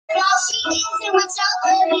Oh,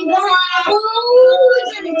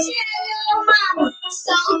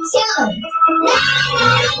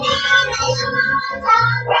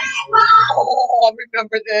 I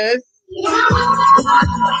remember this.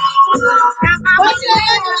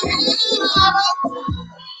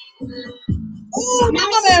 Oh,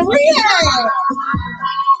 Mama Maria!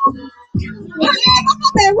 Mama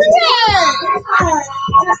Maria!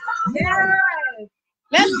 Yes.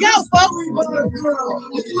 Let's go, folks.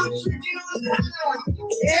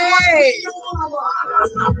 Yay.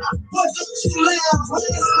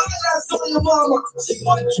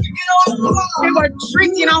 They were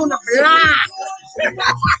drinking on the block.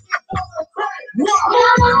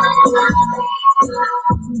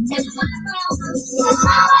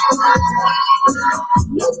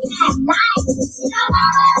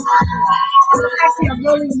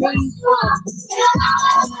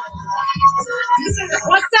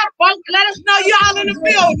 What's up, folks? Let us know y'all in the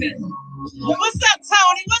building. What's up,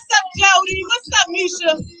 Tony? What's up, Jody? What's up,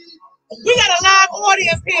 Misha? We got a live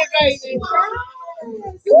audience here, baby. We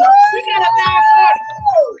got a live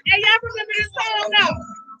audience. Hey, y'all remember this song now?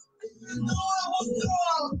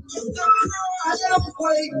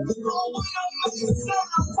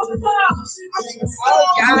 Oh,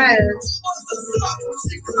 guys.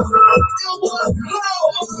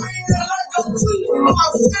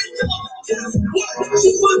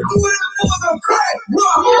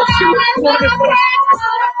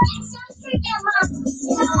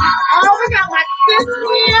 Oh, we got my sister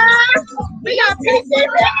here. We got PC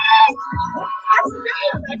here.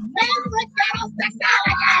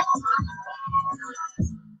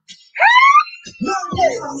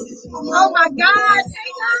 Oh my God.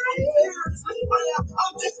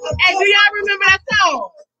 Hey, do y'all remember that song?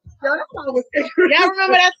 Yo, that song was y'all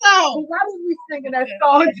remember that song? Why was we singing that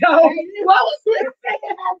song, Joe? What was we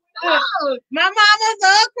singing that song? My mama's a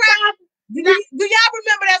crowd. Do y'all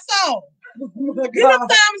remember that song? Give them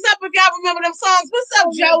thumbs up if y'all remember them songs. What's up,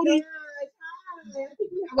 Jody?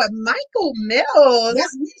 What, Michael Mills?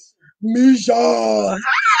 That's Misha.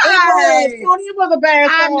 Hi. It was a bad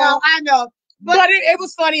song. I know. But it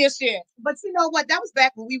was funny as shit. But you know what? That was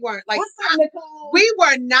back when we weren't like, we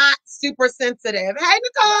were not super sensitive. Hey,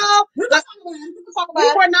 Nicole. We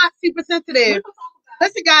were not super sensitive.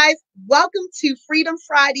 Listen, guys, welcome to Freedom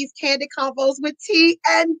Fridays Candid Convos with T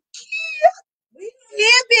and Kia.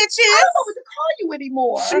 Yeah, bitches. I don't know what to call you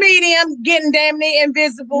anymore. Medium, getting damn near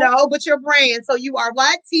invisible. No, but your brand. So you are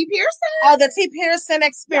what? T Pearson? Oh, the T Pearson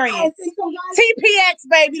Experience. TPX,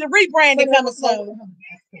 baby. The rebranding coming soon.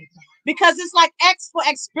 Because it's like X for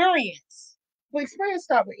experience. Well, experience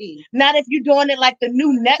start with E. Not if you're doing it like the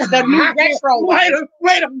new retro way.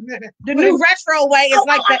 Wait a minute. The new retro way is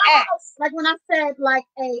like the X. Like when I said like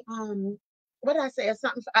a what did I say? Or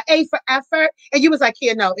something an A for effort, and you was like,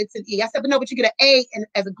 "Here, no, it's an E." I said, "But no, but you get an A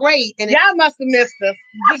as a grade." And y'all must have missed this.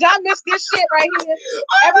 Did y'all miss this shit right here?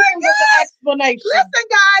 Everything was an explanation. Listen,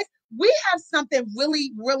 guys, we have something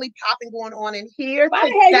really, really popping going on in here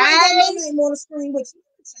today. I'm on the screen with you.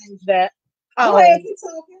 Change that. Oh,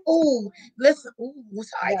 listen. Oh,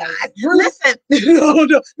 sorry, guys. Listen. No,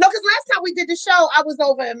 because last time we did the show, I was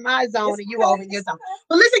over in my zone and you were over in your zone.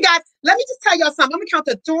 But listen, guys, let me just tell y'all something. I'm going to count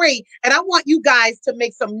to 3, and I want you guys to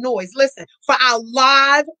make some noise. Listen, for our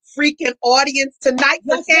live freaking audience tonight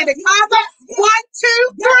for Candid Convo. 1,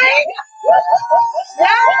 2, 3.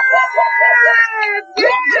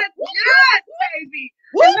 Yes, baby.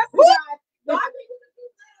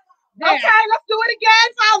 Okay, let's do it again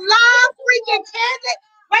for our live freaking Candid.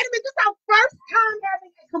 Wait a minute, this is our first time having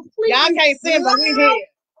a complete. Y'all can't see it, but we here.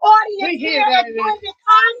 Audience we here, baby.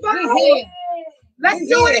 We here. Let's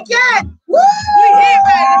do it again. Woo! We here,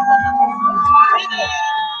 baby.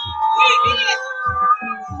 We here.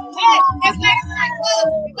 Hey, it's like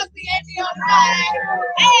we must be empty on the side.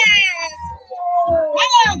 Hey.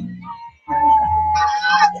 Hello.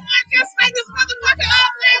 I just made this motherfucker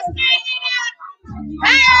up last night.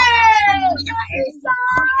 Hey!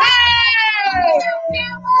 Hey!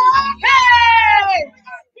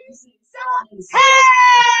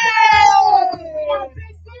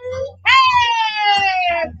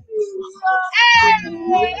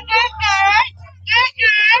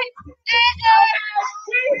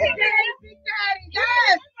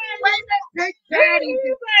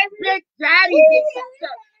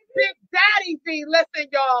 Big Daddy B. Listen,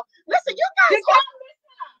 y'all. Listen, you guys.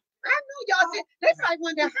 I know y'all did. They probably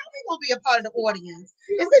wonder how we gonna be a part of the audience.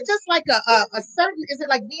 Is it just like a certain? Is it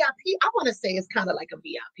like VIP? I want to say it's kind of like a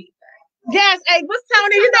VIP thing. Yes, hey, what's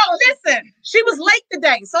Tony? You know, listen, she was late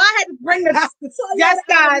today, so I had to bring this. Yes,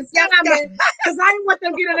 guys, because I didn't want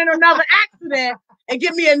them getting in another accident. and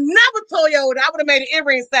give me another Toyota, I would have made an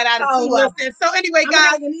earring set out of two of them. So anyway,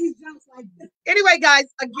 guys. Anyway, guys,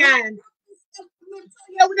 again.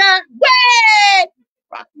 Wait!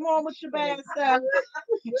 Come on with your bad stuff.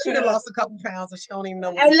 She done lost a couple pounds and she don't even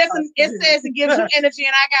know what. And listen, it says it gives you energy,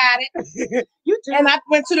 and I got it. You do. And I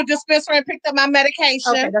went to the dispensary and picked up my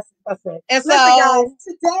medication. Okay, that's it. And so, listen, guys,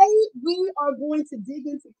 today we are going to dig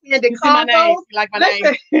into Candid Convos. Like my name.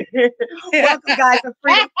 Welcome, guys, to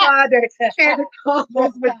Freedom Friday. Candid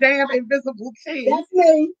Convos with damn invisible tea. That's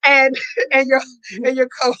me. And your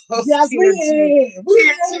co-host. Yes, we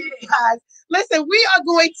guys. Listen, we are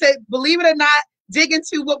going to, believe it or not, dig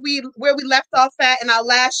into where we left off at in our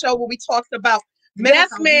last show where we talked about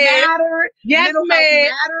mental mattering.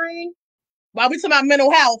 While we talking about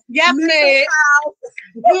mental health. Yes,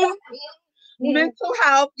 mental mental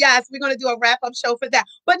health. Yes, we're going to do a wrap-up show for that.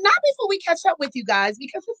 But not before we catch up with you guys,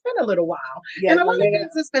 because it's been a little while. Yeah, and a lot of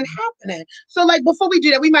things has been happening. So, like, before we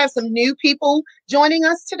do that, we might have some new people joining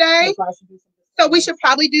us today. So we should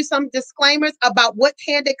probably do some disclaimers about what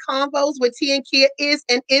Candid Convos with T and Kia is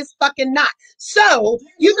and is fucking not. So,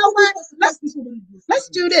 you know what? Let's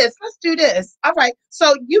do this. Let's do this. All right.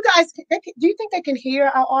 So you guys, do you think they can hear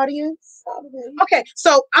our audience? Okay.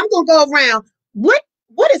 So I'm going to go around. What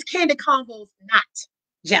is Candid Convos not,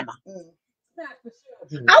 Gemma? Okay.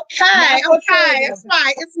 It's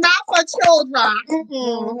fine. It's not for children.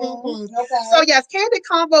 Okay. So yes, Candid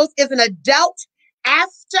Convos is an adult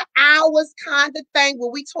after hours kind of thing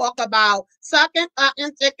where we talk about sucking,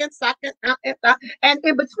 chicken, sucking, and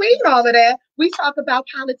in between all of that, we talk about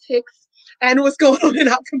politics and what's going on in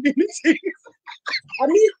our communities.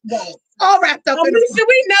 All wrapped up. We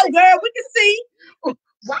know, girl. We can see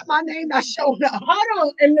why my name not showing up. Hold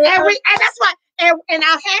on, and that's why. And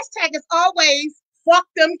our hashtag is always fuck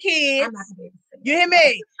them kids. You hear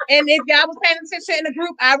me? And if y'all was paying attention in the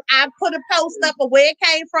group, I put a post up of where it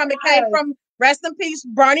came from. It came from. Rest in peace,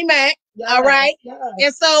 Bernie Mac. Yes, all right. Yes.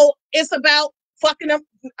 And so it's about fucking them.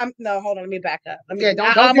 No, hold on. Let me back up. Don't do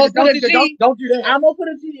that. I'm gonna put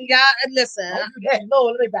a G. Y'all, listen. Don't do that. No,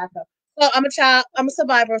 let me back up. So I'm a child. I'm a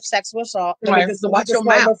survivor of sexual assault. Right. So watch your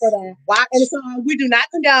mouth. Watch. And so we do not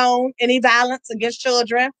condone any violence against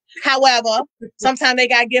children. However, sometimes they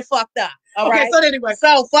gotta get fucked up. All right. So anyway,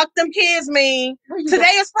 so fuck them kids mean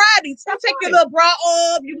today is Friday. So take your little bra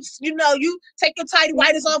off. You know, you take your tighty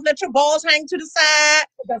whities off, let your balls hang to the side.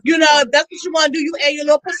 You know, if that's what you want to do, you air your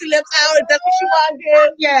little pussy lips out. If that's what you want to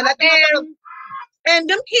do. Yeah, and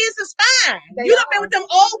them kids is fine. You done been with them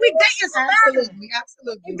all week. They is fine.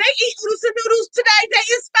 Absolutely. If they eat oodles and noodles today, they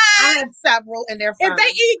is fine. I have several and they're fine. If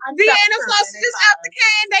they eat Vienna sausages out the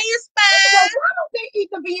can, they is fine. Well, why don't they eat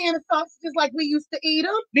the Vienna sausages like we used to eat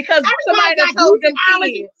them? Because somebody that told them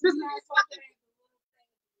kids.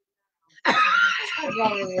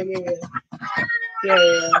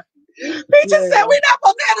 Yeah. He just said we're not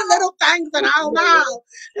gonna get the little things in our mouth.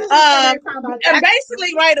 And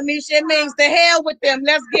basically, right, Amisha, it means the hell with them.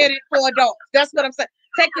 Let's get it for adults. That's what I'm saying.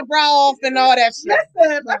 Take your bra off and all that shit.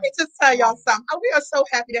 Listen, let me just tell y'all something. We are so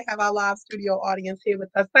happy to have our live studio audience here with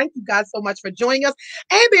us. Thank you guys so much for joining us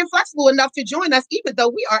and being flexible enough to join us, even though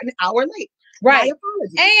we are an hour late. Right. My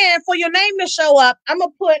apologies. And for your name to show up, I'm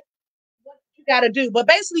gonna put what you gotta do. But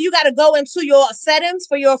basically, you gotta go into your settings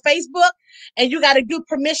for your Facebook. And you got to do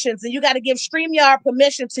permissions, and you got to give StreamYard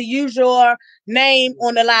permission to use your name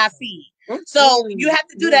on the live feed. So you have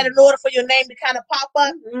to do that in order for your name to kind of pop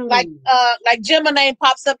up, like Gemma name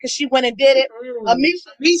pops up because she went and did it.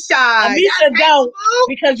 Amisha don't,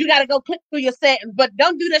 because you got to go click through your settings. But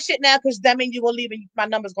don't do that shit now, because that means you're gonna leave and my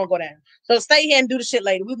number's gonna go down. So stay here and do the shit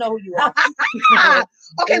later. We know who you are.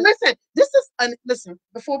 Okay, listen. Listen.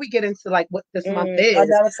 Before we get into like what this month is,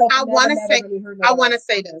 I want to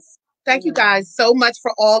say this. Thank you guys so much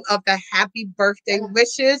for all of the happy birthday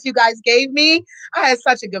wishes you guys gave me. I had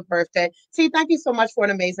such a good birthday. See, thank you so much for an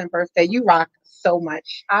amazing birthday. You rock so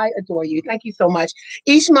much. I adore you. Thank you so much.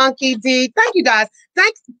 Ish Monkey D. Thank you guys.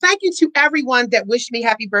 Thank you to everyone that wished me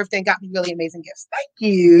happy birthday and got me really amazing gifts. Thank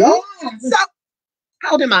you. Yes. So,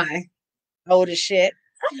 how old am I? Old as shit.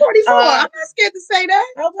 I'm 44. I'm not scared to say that.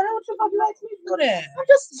 How what you fucking ask me to do that? I'm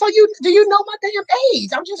just do you know my damn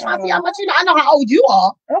age? I'm just trying to see how much you know. I know how old you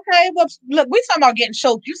are. Okay, well look, we talking about getting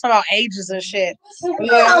choked. You talking about ages and shit. We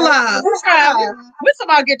talking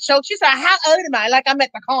about getting choked. She said, how old am I? Like I'm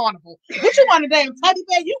at the carnival. What you want a damn teddy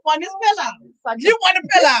bear? You want this pillow. You want a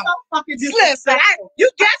pillow. Listen, you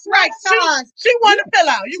guessed right. She want a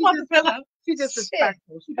pillow. You want the pillow. She's just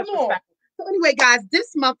respectful. She's disrespectful. So anyway, guys,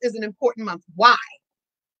 this month is an important month. Why?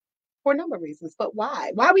 for a number of reasons. But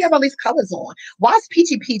why? Why we have all these colors on? Why is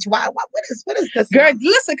peachy peach? Why what is this? Girl,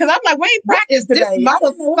 listen, because I'm like, we ain't practiced this today.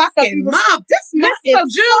 motherfucking mom. This is so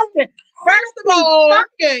June. First of all,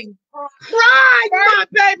 fucking pride, my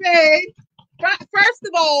baby. First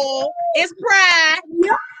of all, it's pride.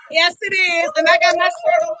 Yeah. Yes, it is. And I got my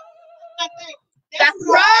shirt on. That's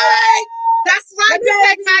right. That's right,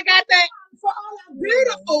 baby. I got that. For all our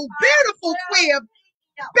beautiful, beautiful queer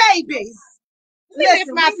babies. Lift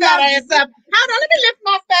my fat ass up. Hold on, let me lift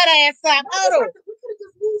my fat ass up. Hold on.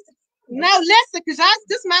 No, listen, because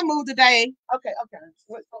this is my mood today. Okay.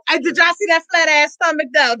 Did y'all see that flat ass stomach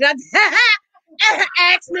though?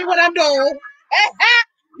 Ask me what I'm doing.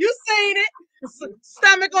 You seen it?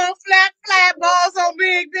 Stomach on flat, balls on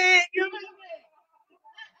big. You know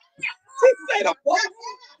say the what?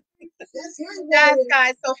 Yes,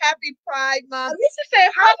 guys. So happy Pride Month. Lisa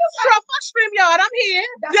said, "How you from StreamYard? I'm here."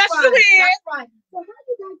 Yes, you here. That's right. So how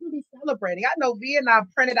you guys will be celebrating? I know V and I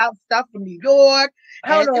printed out stuff from New York.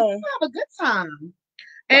 Hold on. We'll have a good time.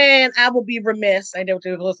 And I will be remiss, I know what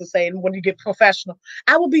you're supposed to say when you get professional.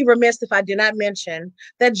 I will be remiss if I did not mention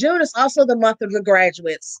that June is also the month of the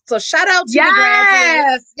graduates. So shout out to the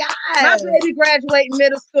graduates. Yes. My baby graduating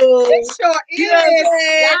middle school. It sure is. You know what I'm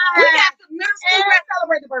saying? Yes. We got the middle school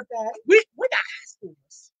celebrate the birthday. We got high schoolers.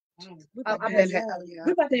 We're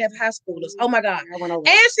about to have high schoolers. Oh my God. And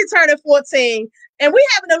she turning 14. And we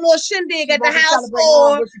having a little shindig at the house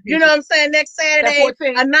for, you know what I'm saying, next Saturday.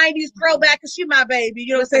 A 90s throwback, because she my baby.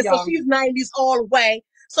 You know what I'm saying? So she's 90s all the way.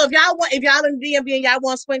 So if y'all in the DMV and y'all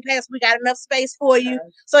want to swing past, we got enough space for you.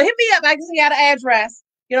 So hit me up. I can see y'all the address.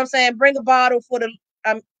 You know what I'm saying? Bring a bottle for the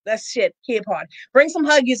that's shit, kid party. Bring some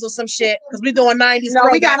Huggies or some shit, because we doing 90s. No,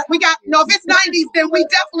 we got no, if it's 90s, then we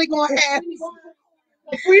definitely gonna have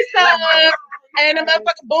freestyle and the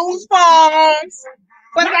motherfucking Boone's Farms.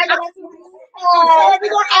 But we're gonna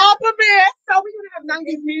all premiere. So we're gonna have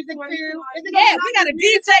 90s music too. Yeah, we got a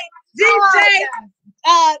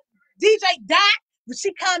DJ Dot.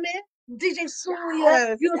 She coming. DJ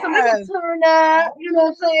Surya. You know what I'm saying? Turn up. You know what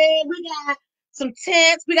I'm saying? We got some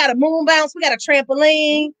tents. We got a moon bounce. We got a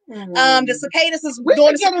trampoline. The cicadas is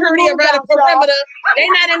doing the security around the perimeter. They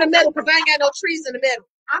not in the middle because I ain't got no trees in the middle.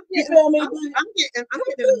 You feel me? I'm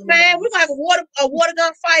getting man, we're gonna have a water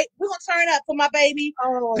gun fight. We're gonna turn up for my baby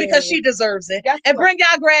because she deserves it. And bring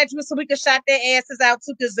y'all graduates so we can shout their asses out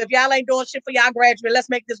too. Because if y'all ain't doing shit for y'all graduate, let's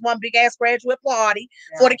make this one big ass graduate party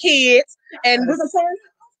for the kids. And we're gonna turn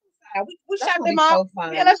up. We shot them off.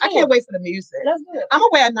 So yeah, I can't wait for the music. I'm gonna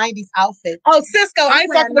wear a 90s outfit. Oh, Cisco, I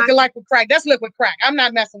ain't fucking looking like with crack. That's liquid crack. I'm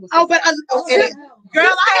not messing with Cisco. Girl,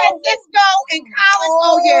 I had Cisco in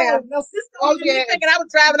college. No, Cisco. Thinking I was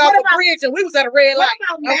driving off the bridge and we was at a red light.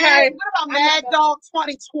 What about Mad Dog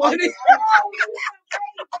 2020?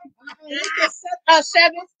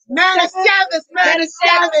 Seven.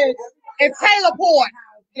 And Taylor Port.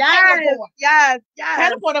 Yes.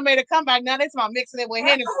 Taylor Port made a comeback. Now they're about mixing it with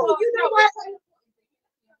Hennessy. You know what?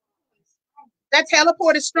 That Taylor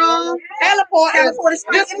Port is strong. Taylor Port is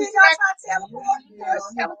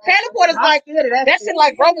like that shit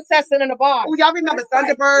like Roman testing in the bar. Oh, y'all remember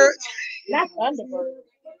Thunderbird? Not Thunderbird.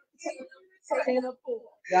 Taylor Port.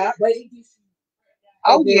 Yeah.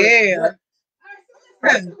 Oh yeah.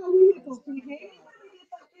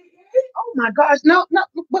 Oh my gosh. No,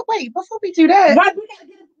 but wait, before we do that.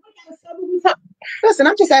 Listen,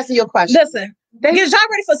 I'm just asking you a question. Listen, get y'all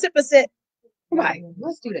ready for sip and sit. Right,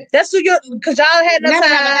 let's do that. Let's do because y'all had no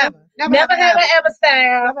time. Never have ever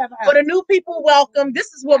style. For the new people, welcome.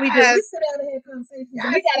 This is what we do. We sit down and have conversations. We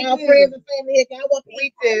got our friends and family here. Y'all want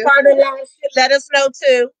to part of life shit? Let us know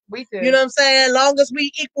too. We do. You know what I'm saying? Long as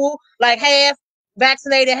we equal, like half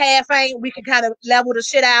vaccinated, half ain't, we can kind of level the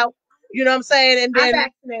shit out. You know what I'm saying? And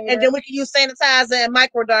then we can use sanitizer and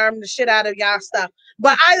microderm the shit out of y'all stuff.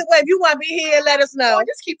 But either way, if you want to be here, let us know.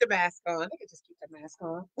 Just keep the mask on. You can just keep the mask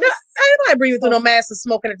on. No, I ain't breathing through no mask and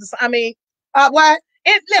smoking at the. I mean, what?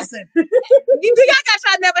 Listen, y'all got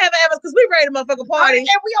y'all never have ever because we ready to motherfucking party. And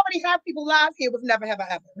we already have people live here with never have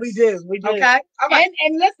ever. We do. Okay. All right.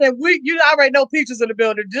 And listen, you already know Peaches in the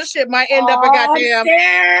building. This shit might end up a goddamn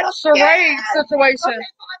charade situation.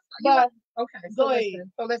 Go ahead.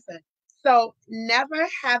 So listen. So never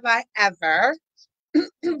have I ever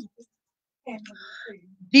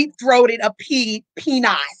deep-throated a penis.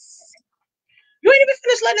 You ain't even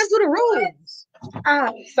finished letting us do the rules.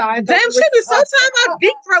 Sorry. Damn, she be so time about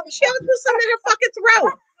deep throat. She ever do something in her fucking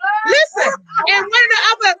throat. Listen, and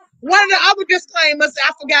one of the other disclaimers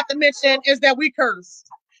I forgot to mention is that we curse,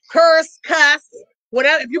 cuss,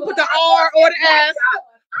 whatever. If you put the R or the S.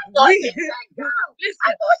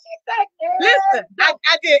 Listen, listen.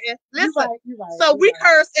 I didn't. Listen. You right, so we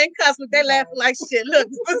cursed and cussed, but they laughed like shit. Look,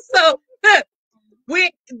 so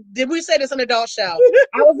we say this on the adult show.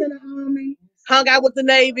 I was in the Army. Hung out with the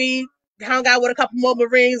Navy. Hung out with a couple more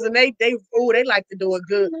Marines, and they like to do it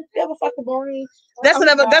good. You ever fuck the Marines? That's what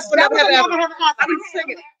never happened. I'm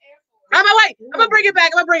singing. I'm gonna bring it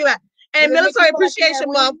back. And Military Appreciation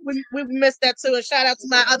Month, we missed that too. And shout out to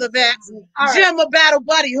my other vets, Jim, a battle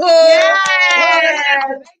buddy.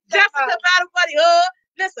 Jessica, battle buddy.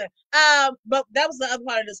 Listen, but that was the other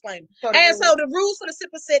part of the disclaimer. And so the rules for the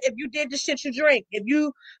sip and sit: if you did the shit you drink, if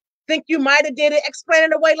you think you might have did it, explain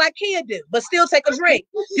it away like Kiya did, but still take a drink.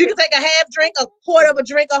 You can take a half drink, a quarter of a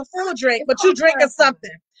drink, a full drink, but you drinking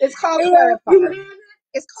something. It's called clarifying.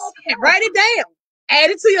 It's called write it down. Add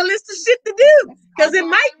it to your list of shit to do, because it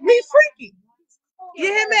might be freaky. You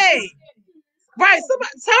hear me? Right.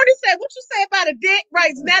 Somebody, Tony said, "What you say about a dick?"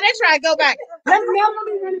 Right. Now they try to go back.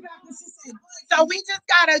 So we just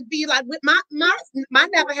gotta be like, with my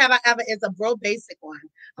never have I ever is a real basic one.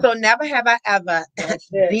 So never have I ever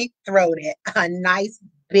deep throated a nice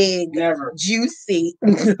big juicy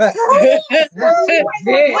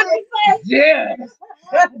yeah.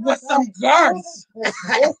 With some girth.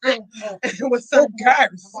 With some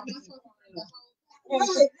girth.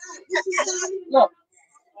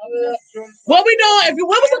 What we doing?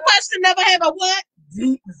 What was the question? Never have a what?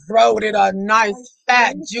 Deep throated a nice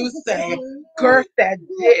fat juicy girth that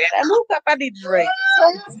dick. I moved up. I need to drink.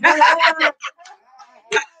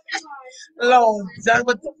 Lord, done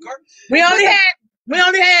with the girth. We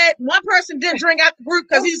only had one person didn't drink out the group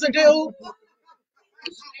because he's a dude.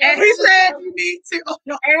 And he said you need to. Oh,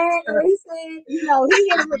 no. And he said, he's an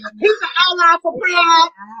outlaw for pride.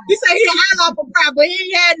 He said he's an outlaw for pride, but he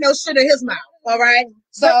ain't had no shit in his mouth. All right.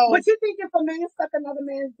 So, but you think if a man suck another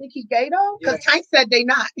man's dick, he gay though? Because Tank said they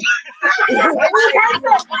not. Tank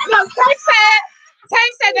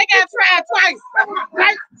said they got tried twice.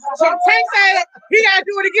 Right? So Tank said he got to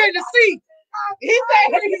do it again to see. He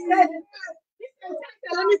said,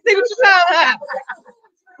 let me see what you're talking about.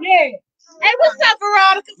 Yeah. Hey, what's up,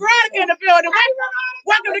 Veronica? Veronica in the building.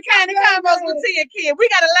 Welcome to Candid Convos with Tei Kiya. We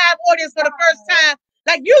got a live audience for the first time.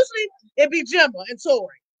 Like usually it'd be Jimba and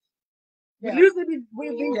Tori. Yeah. Usually we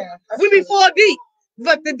be 4 deep.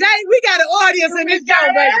 But today we got an audience in this show,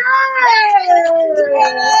 baby. So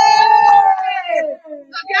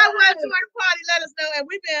if y'all want to join the party, let us know. And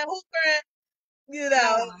we've been hookering,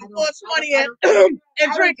 420 and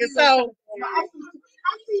drinking. So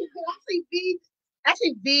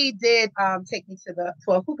Actually, V did take me to a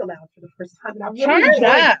hookah lounge for the first time. And I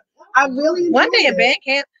really enjoyed one day in band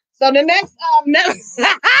camp. So the next ow!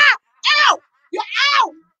 You're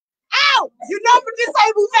out! Ow! You know I'm a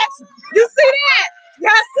disabled veteran. You see that?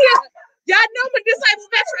 Y'all see it? Y'all know I'm a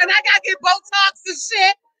disabled veteran and I gotta get Botox and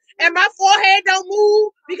shit. And my forehead don't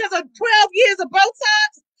move because of 12 years of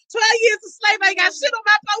Botox. 12 years of slave, I ain't got shit on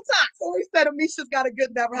my Botox. So he said Amisha's got a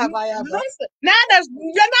good never have I ever. Listen, now I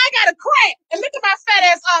got a cramp. And look at my fat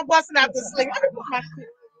ass arm busting out the sleeve. Let me put my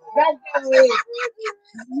shit.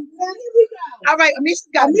 All right, Amisha's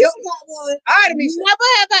got one. All right, Amisha. Never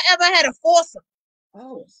have I ever had a foursome.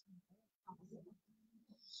 Oh.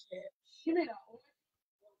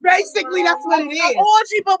 Basically, that's what it is. An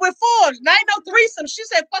orgy, but with fours. Now ain't no threesome. She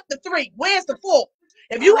said, fuck the three. Where's the four?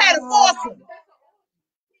 If you had a foursome.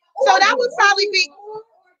 So that would probably be,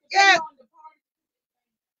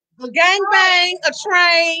 a gangbang, a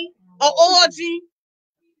train, an orgy.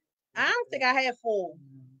 I don't think I had 4.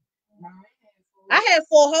 I had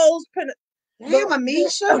 4 hoes. Damn,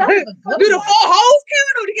 Amisha. Do the 4 hoes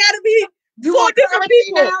count or you gotta be 4 different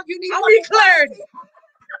people? I need clarity.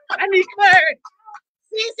 I need clarity.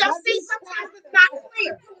 See, sometimes it's not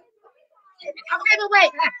clear. Okay, but wait.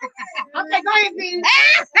 Okay, go ahead, V.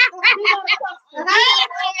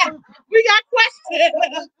 We got questions. Wait a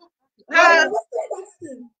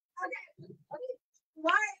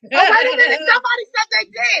minute. Somebody said they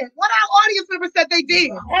did. What our audience member said they did.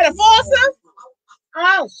 Had a foursome?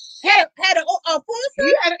 Oh, shit. Had a foursome?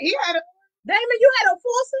 He had a. Damon, you had a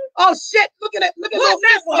foursome? Oh, shit. Look at it. Look at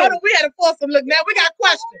that. Hold on. We had a foursome. Look, now we got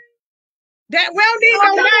questions. That we don't need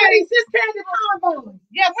no names. Just Candid Convos.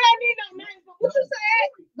 Yeah, we don't need no names. But what you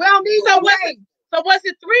said? We don't need no names. So was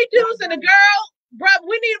it 3 dudes and a girl? Bro,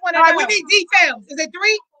 we need one of them. We need details. Is it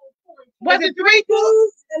 3? Was it 3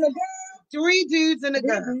 dudes and a girl? 3 dudes and a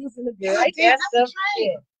girl. 3 dudes and a girl. I guess so.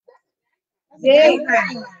 Yeah.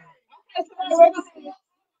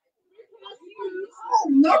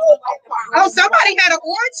 Oh, somebody had an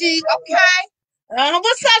orgy. Okay.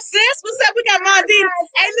 What's up, sis? What's up? We got Mondine.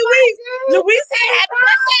 Hey, Louise said happy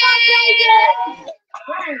birthday.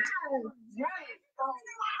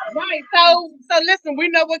 Right. right. So listen, we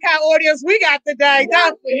know what kind of audience we got today,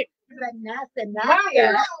 don't we?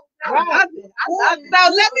 Right. So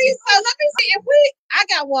let me see if I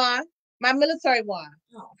got one. My military one.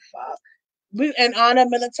 Oh fuck. We in honor of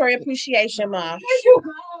Military Appreciation Month.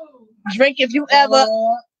 Drink if you ever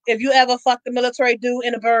fuck the military dude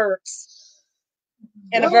in the birds.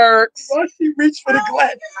 In the birds. Why she reach for the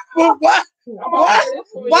glass? Well,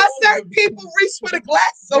 why certain people reach for the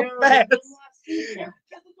glass so fast?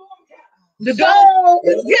 The dog.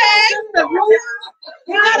 Yeah.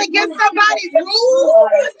 You gotta get somebody's rules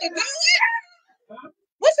to do it.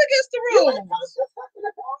 What's against the rules?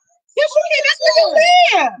 Yes, you can. That's what you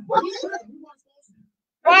live.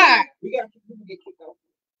 Right.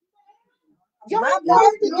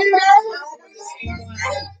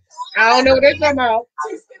 I don't know what they're talking about.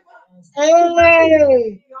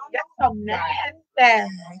 Hey, that's so nasty.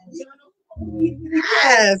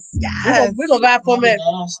 Yes. We're gonna vibe for a minute.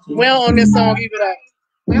 We don't own this song either though.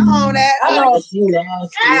 We don't own that.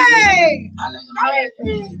 Hey.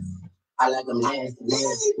 I like them nasty.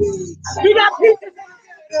 We got pieces.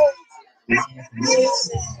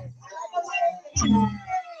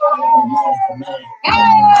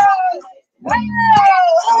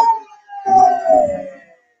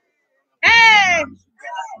 Hey!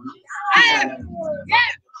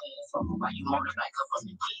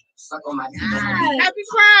 Happy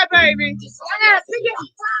Pride, baby.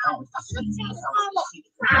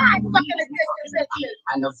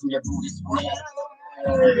 I know from your booty sweat.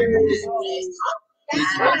 I'm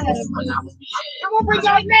gonna bring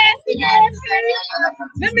your nasty ass.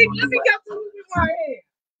 Let me go to the right here.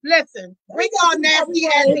 Listen, bring your nasty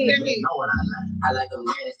ass in here. I like them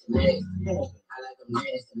nasty.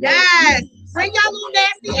 Yes, bring your little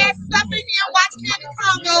nasty ass up in here and watch Candid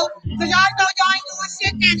CONVO, because y'all know y'all ain't doing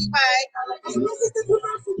shit anyway.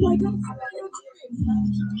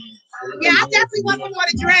 Yeah, I definitely want one more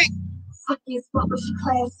to drink.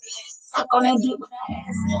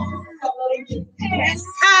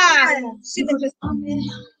 She was just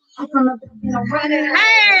running.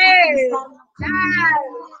 Hey!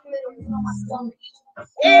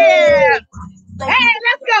 Yeah! Hey,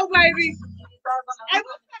 let's go, baby! Hey,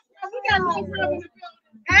 we got a little brother in the building.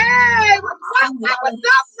 Hey, what's up,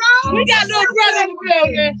 bro? We got little brother in the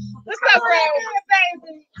building. What's up, bro?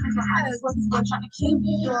 Baby.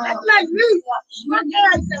 That's like me. My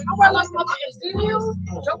dad said, don't wear like my deals.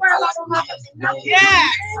 Don't wear like my Yeah.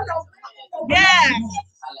 Yeah.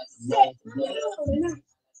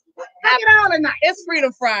 Take it all tonight. It's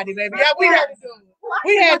Freedom Friday, baby. Yeah, we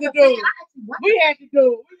had to do it. We had to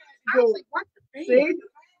do it. See?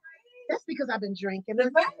 That's because I've been drinking.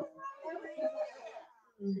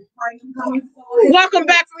 Welcome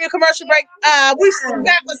back from your commercial break. We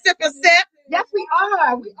back with Sip and Sip. Yes, we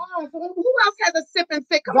are. We are. So who else has a sip and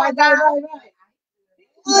sip? Come on, guys.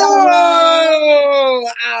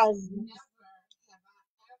 Oh, ow.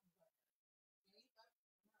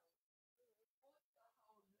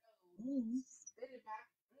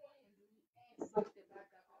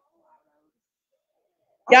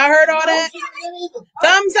 Y'all heard all that?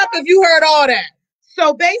 Thumbs up if you heard all that.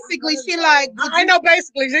 So basically, she like, I know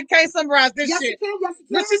basically, she can't summarize this shit.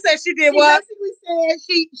 What she said she did what? She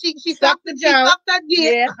basically said she sucked the joke. She sucked that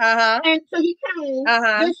dick. Yeah, And so he came.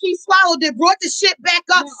 Then she swallowed it, brought the shit back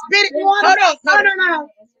up, spit it. Hold on. No.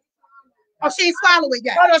 Oh, she ain't swallowed it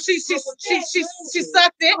yet. Hold on, she sucked it. She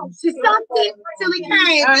sucked it till he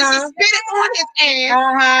came. Then she spit it on his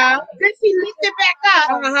ass. Then she licked it back up.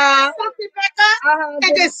 Sucked it back up.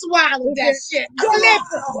 And then swallowed that shit. So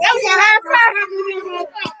listen, that was a high five.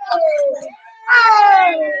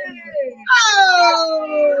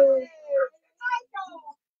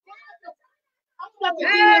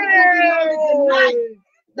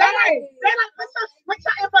 They like put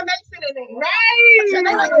your information in there. Right.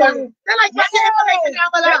 They like put your information down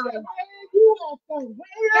below.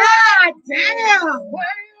 God damn.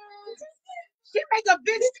 She make a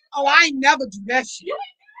video. Oh, I ain't never do that shit.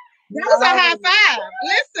 That was a high five.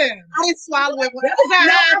 Listen. I didn't swallow it. That was a high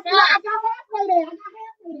five. I got halfway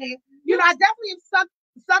there. You know, I definitely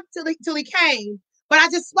sucked till he came, but I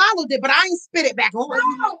just swallowed it, but I ain't spit it back on.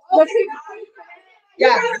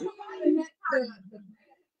 Yeah.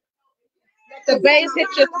 The base hit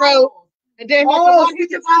your throat, and then you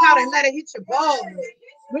just come out and let it hit your balls.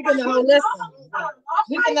 We can the whole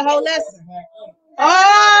lesson.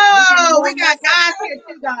 Oh, we got guys here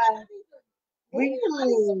too, guys.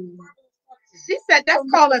 She said that's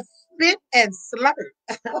called a spit and slurp.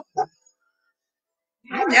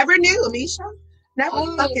 I never knew, Misha.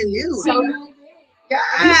 Never fucking knew.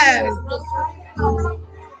 Yes.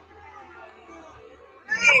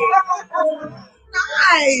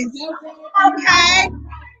 Nice. Okay.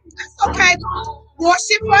 That's okay. More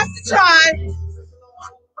shit for us to try.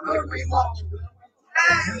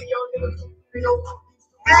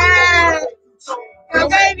 Hey,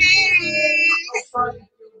 baby.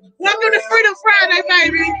 Welcome to Freedom Friday,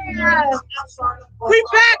 baby. We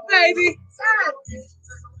back, baby.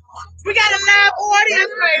 We got a live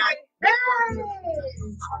audience, baby.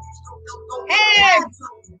 Hey.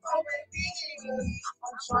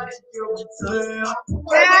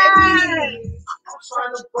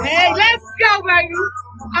 Hey, let's go, baby.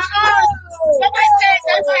 Somebody said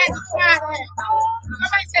that's how to try that.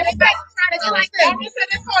 Somebody said they got to try to do like that. They said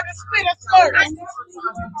it's called the split a skirt.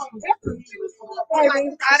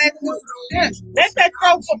 They said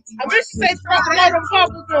throw some. I wish you say throw a load of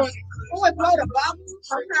bubbles on it. Oh, it's load of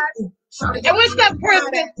bubbles? Okay. And what's up,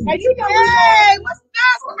 Kristen? Hey, you know hey, what's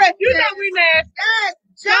up, Kristen? You know we nasty. Yes,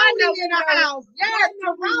 Johnny in the house. Yes,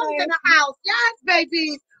 Jerome's in the house. Yes,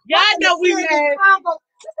 baby. Y'all know we nasty. This is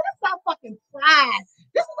our fucking pride.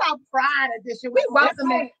 This is our pride edition. We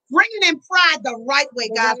welcome it. Bringing in pride the right way,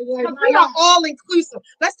 guys. Because we are all inclusive.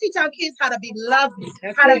 Let's teach our kids how to be loving,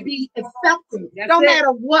 how to be accepting, no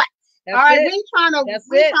matter what. All right, we ain't trying to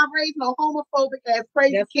raise no homophobic ass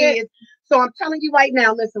crazy kids. So I'm telling you right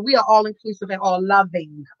now, listen, we are all inclusive and all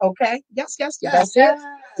loving. Okay? Yes, yes, yes.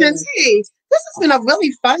 Since this has been a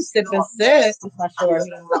really fun sip and sit. For sure. This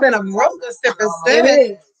has been a real good sip and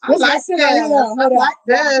sit. I like this. I like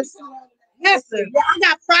this. Listen, I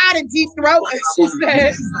got pride in deep throat, and she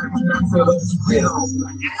said.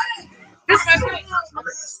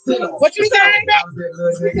 What you saying?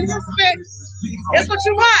 That's what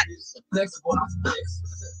you want.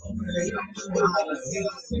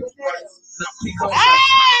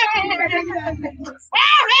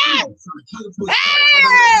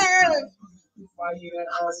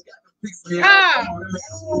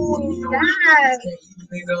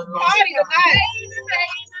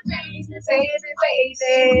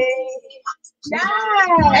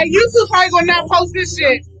 Hey, you two probably gonna not post this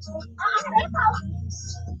shit.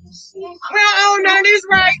 We don't own none of this,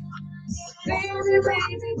 right?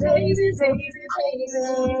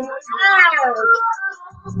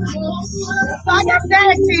 Like I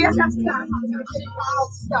said, kids, listen, y'all.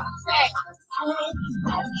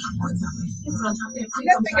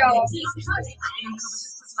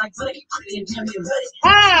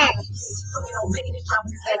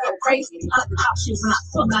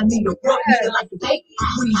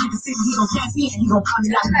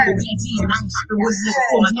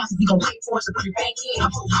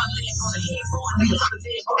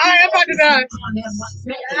 I'm about to die.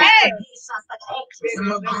 Hey!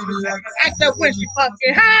 Act up when she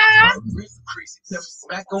fucking high.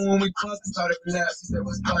 Oh my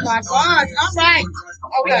God, all right.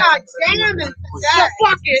 Oh, we are jamming. So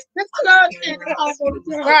fuck it. This club is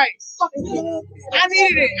right. I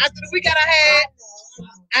needed it. After the week I had,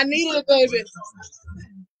 I needed it, baby.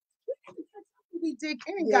 We did,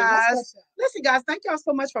 guys. Listen, guys, thank y'all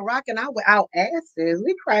so much for rocking out with our asses.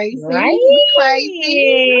 We crazy. Right? We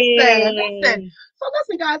crazy. Listen. So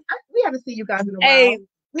listen, guys, we haven't seen you guys in a while.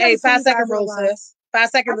 Hey, 5 second rule, sis. 5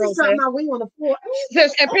 second rule, sis. My wing on the floor.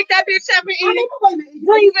 Just, and pick that bitch up and eat it.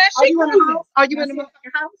 Leave that shit. Are you in the house? Are you in the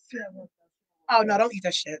motherfucking house? Oh, no, don't eat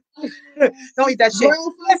that shit. Don't eat that shit.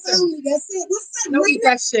 Listen, don't eat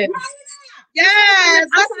that shit. Yes,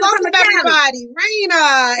 let's welcome everybody.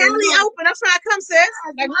 Raina. Only open. I'm trying to come, sis.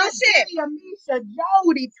 Like real shit. Amisha,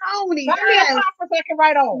 Jody, Tony. Yes.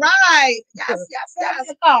 Right on. Right. Yes.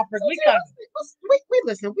 We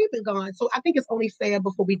listen. We've been gone. So I think it's only fair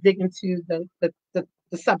before we dig into the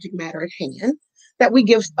subject matter at hand that we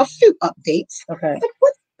give a few updates. Okay. Like,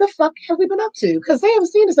 what the fuck have we been up to? Because they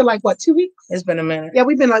haven't seen us in like what, 2 weeks? It's been a minute. Yeah,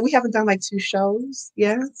 we haven't done like 2 shows.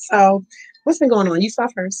 Yeah. So what's been going on? You saw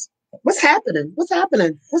first. What's happening? What's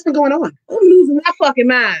been going on? I'm losing my fucking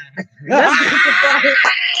mind. I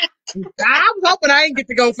was hoping I didn't get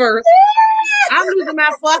to go first. I'm losing my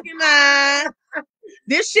fucking mind.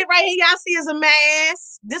 This shit right here, y'all see, is a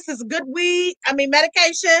mask. This is good weed. I mean,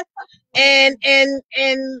 medication and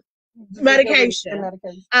medication.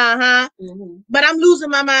 But I'm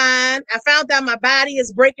losing my mind. I found out my body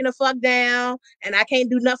is breaking the fuck down, and I can't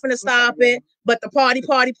do nothing to stop it. But the party,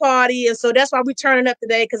 and so that's why we turning up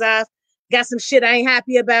today, because I've got some shit I ain't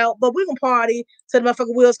happy about. But we gonna party till the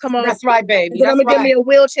motherfucking wheels come on. That's right, baby. Then I'm gonna give me a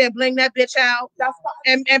wheelchair and bling that bitch out. That's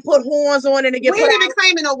and put horns on it and get. We ain't even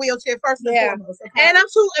claiming no wheelchair first and foremost. Okay? And I'm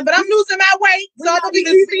losing my weight, so I'm gonna be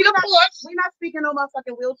easy to push. We're not speaking no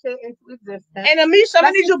motherfucking wheelchair into existence. And Amisha,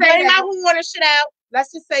 I need you to bring my horn and shit out.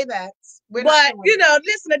 Let's just say that. But you know,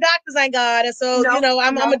 listen, the doctors ain't God, and so you know,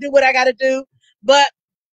 I'm gonna do what I gotta do. But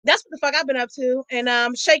that's what the fuck I've been up to.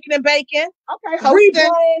 And shaking and baking. Okay,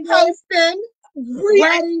 hosting.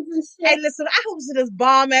 Weddings and shit. Hey, listen, I hosted this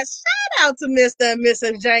bomb ass. Shout out to Mr. and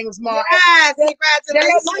Mrs. James Martin. Yes,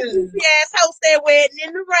 congratulations. Yes, host their wedding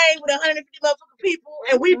in the rain with 150 motherfucking people,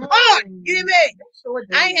 and we partied. You hear me? Sure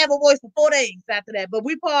I ain't have a voice for 4 days after that, but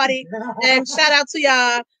we partied. And shout out to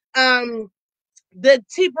y'all. The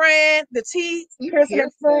tea brand, the tea Pearson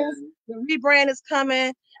Friends, the rebrand is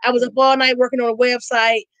coming. I was up all night working on a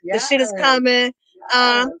website. Yes. The shit is coming.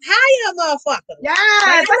 Hiya, motherfucker. Yeah, like,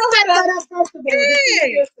 I know how to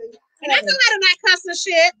and I know how to not cuss and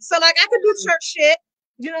shit. So like I can do church shit.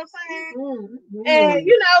 You know what I'm saying? And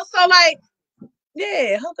you know, so like,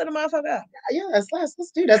 yeah, hooking the motherfucker up. Yes, let's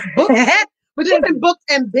do this. But you've been booked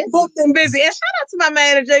and busy. And shout out to my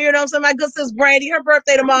manager, you know what I'm saying? My good sis Brandy, her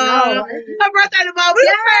birthday tomorrow. Her birthday tomorrow. We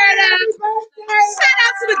shout out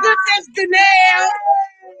to the good sis Danelle.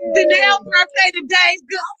 Danelle's birthday today,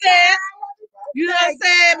 good sis. You know what I'm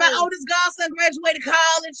saying? My oldest godson graduated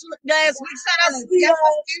college last week. Shout out to you. Yes,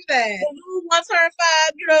 let's do that. Once turned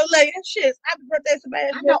 5, you know, like shit. Happy birthday,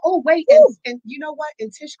 Sebastian. I know. Oh, wait. And you know what?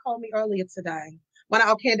 And Tish called me earlier today. One of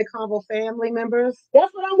our Candid CONVO family members.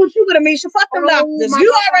 That's what I'm with you with, Amisha. Fuck them doctors.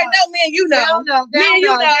 You already know, man. You know.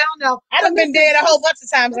 I done been dead a whole bunch of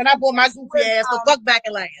times, and I bought my goofy ass for fuck back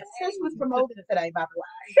and last. Tish was promoted today, by the way.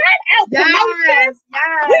 Shout out promotions.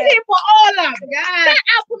 Yes. We did for all of them. Yes. Shout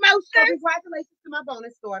out promotions. So congratulations to my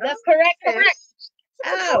bonus daughter. That's correct.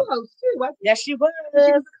 Co-host too. Yes, she was. She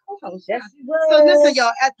was a co-host. Yes, she was. So listen,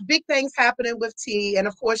 y'all. Big things happening with T, and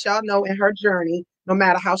of course, y'all know in her journey, no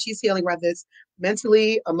matter how she's healing, whether it's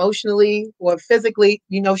mentally, emotionally, or physically,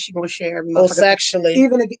 you know she's gonna share. Or sexually.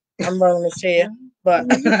 Even again, I'm rolling this here,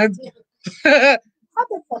 but how the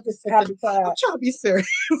fuck is I'm trying to be serious.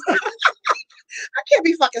 I can't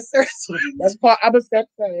be fucking serious. That's part. I'm a step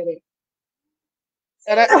it.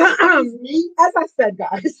 And as I said,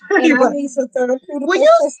 guys, anyway. I need some therapeutic. Will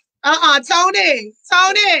you? Tony,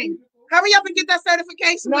 hurry up and get that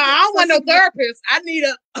certification. No, I don't want no therapist. I need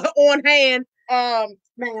a on hand.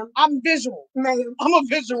 Ma'am, I'm visual. Ma'am, I'm a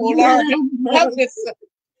visual learner. What the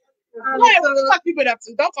fuck you been up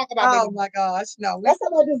to? Don't talk about that. Oh my gosh, no. That's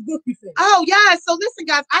about this goofy thing. Oh yeah. So listen,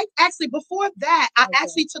 guys. I actually before that, I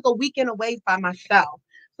actually took a weekend away by myself.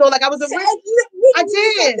 So like I was I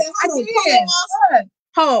did.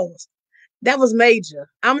 Pause. That was major.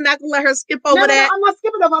 I'm not gonna let her skip over that. I'm not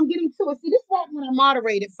skipping over. I'm getting to it. See, this is when I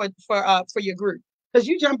moderated for your group. Because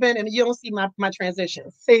you jump in and you don't see my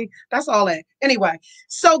transitions. See, that's all that. Anyway,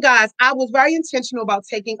 so guys, I was very intentional about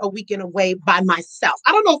taking a weekend away by myself.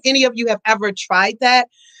 I don't know if any of you have ever tried that.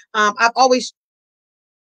 I've always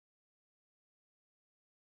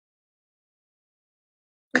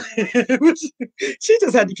she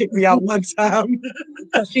just had to kick me out one time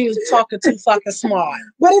because she was talking too fucking smart.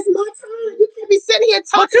 But it's my time. You can't be sitting here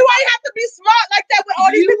talking. But you ain't have to be smart like that with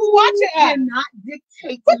all these people watching. You cannot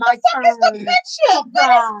dictate my turn. What the fuck is the picture?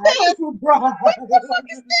 What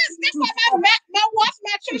is this? That's why my watch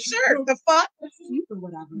matching shirt. The fuck?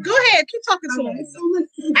 Go ahead, keep talking to me.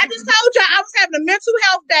 I just told y'all I was having a mental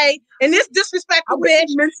health day, and this disrespectful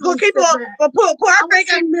bitch will keep on put her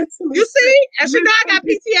finger. You see? And she know I got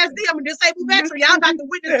PTSD. I'm a disabled veteran. Y'all got to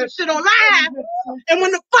witness this shit on live. And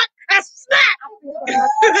when the fuck I snap,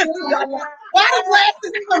 why the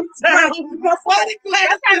glasses come down? Why the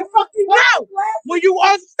glasses fucking out when you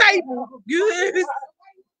unstable? You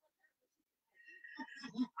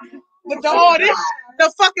But all this,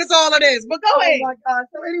 the fuck is all of this? But go ahead. Oh my God.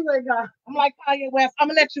 So anyway, guys, I'm like Kanye West. I'm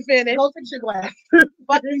gonna let you finish. Go fix your glass.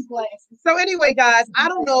 Fuck these glasses. So anyway, guys, I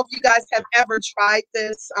don't know if you guys have ever tried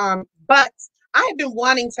this, but I have been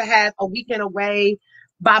wanting to have a weekend away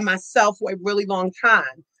by myself for a really long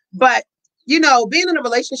time. But you know, being in a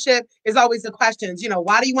relationship is always the questions. You know,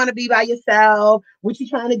 why do you want to be by yourself? What you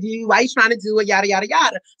trying to do? Why you trying to do it? Yada yada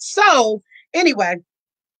yada. So anyway.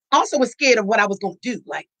 Also was scared of what I was going to do.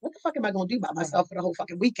 Like, what the fuck am I going to do by myself for the whole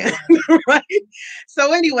fucking weekend? Right?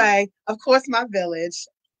 So anyway, of course, my village,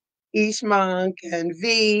 Ish Monk and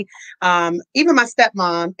V, even my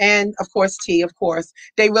stepmom, and of course, T, of course,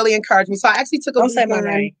 they really encouraged me. So I actually took a weekend. Don't say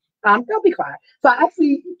my name. Don't be quiet. So I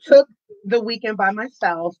actually took the weekend by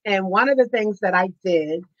myself. And one of the things that I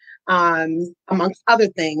did, amongst other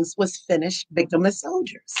things, was finish Victimless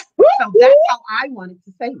Soldiers. So that's how I wanted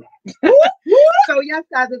to say that. So yes,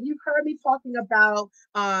 guys, if you've heard me talking about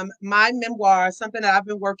my memoir, something that I've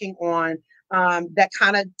been working on, that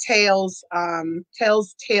kind of tells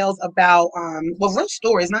about well, real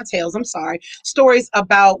stories, not tales. I'm sorry, stories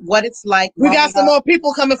about what it's like. We got some more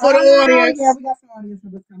people coming for the audience. Yeah, we got some audience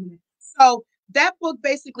members coming in. So that book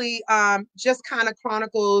basically just kind of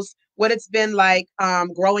chronicles what it's been like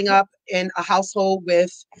growing up in a household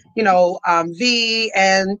with, you know, V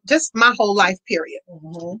and just my whole life period.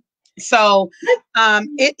 So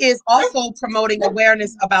it is also promoting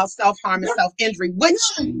awareness about self-harm and self-injury, which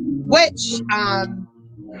why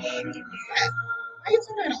you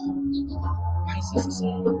turn that on?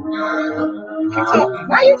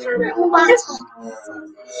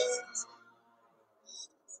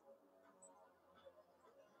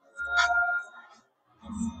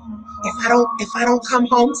 If I don't come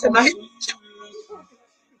home tonight,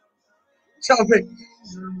 tell me.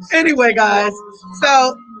 Anyway, guys,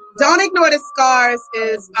 so Don't Ignore the Scars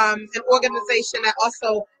is an organization that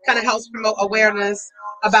also kind of helps promote awareness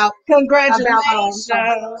about Congratulations. So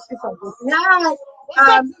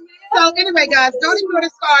anyway, guys, Don't Ignore the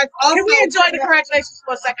Scars. Also, can we enjoy the congratulations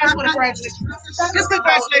for a second? I just want to congratulations. Just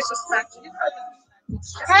congratulations.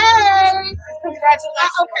 Hey, Congratulations.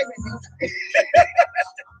 Okay.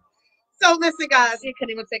 So listen, guys. You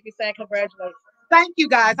couldn't even take me saying congratulations. Thank you,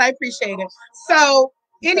 guys. I appreciate it. So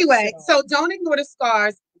anyway, so Don't Ignore the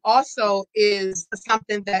Scars also is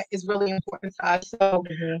something that is really important to us. So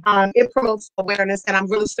it promotes awareness, and I'm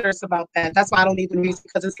really serious about that. That's why I don't need the music,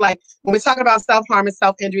 because it's like when we're talking about self-harm and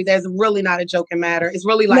self-injury, there's really not a joking matter. It's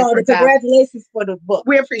really like congratulations for the book.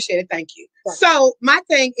 We appreciate it. Thank you. So my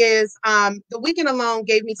thing is the weekend alone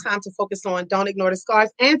gave me time to focus on Don't Ignore the Scars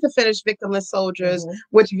and to finish Victimless Soldiers,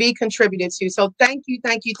 which V contributed to. So thank you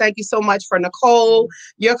so much for Nicole,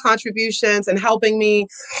 your contributions and helping me.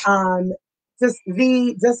 Just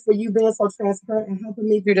for you being so transparent and helping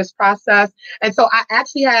me through this process. And so I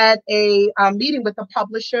actually had a meeting with the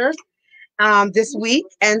publisher this week.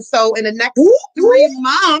 And so in the next 3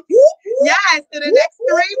 months, yes, in the next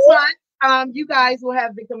 3 months, you guys will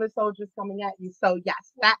have Victimless Soldiers coming at you. So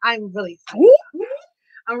yes, that I'm really excited about.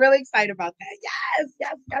 I'm really excited about that.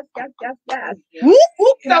 Yes.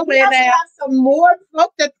 So we also have some more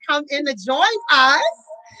folks that come in to join us.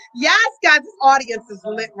 Yes, guys, this audience is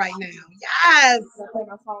lit right now. Yes,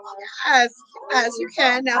 you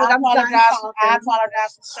can. Now that I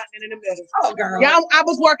apologize for shutting in the middle. Oh, girl. Yeah, I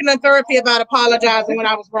was working in therapy about apologizing when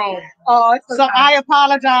I was wrong. Oh, so I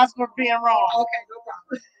apologize for being wrong. Okay, no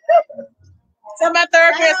problem. So my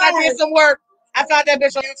therapist, I did some work. I found that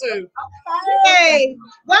bitch on YouTube. Hey,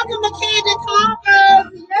 welcome to Candid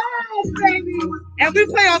CONVO. Yes, baby. And we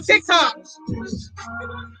play on TikTok.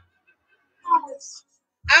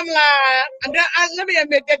 I'm lying. Let me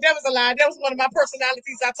admit that was a lie. That was one of my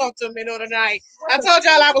personalities I talked to in the middle of the night. I told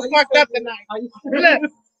y'all I was fucked up tonight.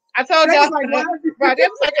 Look, I told y'all. Right, they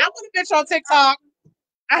was like, I want a bitch on TikTok.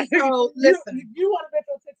 So listen, you want a bitch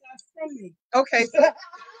on TikTok from me? Okay.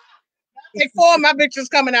 Like 4 of my bitches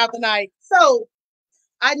coming out tonight. So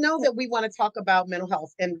I know that we want to talk about mental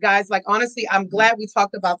health, and guys, like honestly, I'm glad we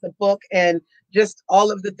talked about the book and just all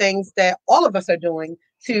of the things that all of us are doing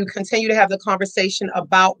to continue to have the conversation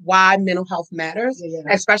about why mental health matters,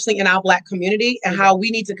 especially in our Black community, and how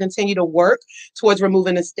we need to continue to work towards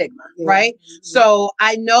removing the stigma, right? So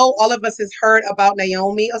I know all of us has heard about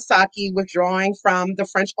Naomi Osaka withdrawing from the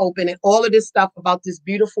French Open and all of this stuff about this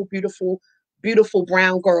beautiful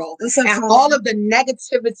brown girl and all of the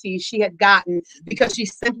negativity she had gotten because she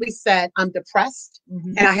simply said, I'm depressed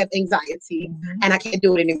and I have anxiety and I can't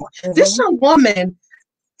do it anymore. This young woman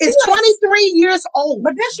is 23 years old.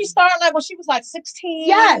 But then she started like when she was like 16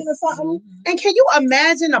 yes. or something. And can you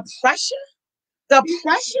imagine the pressure? The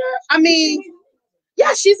pressure? I mean,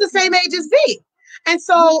 yeah, she's the same age as V. And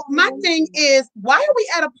so my thing is, why are we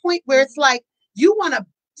at a point where it's like you want to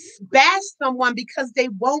bash someone because they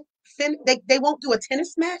won't they won't do a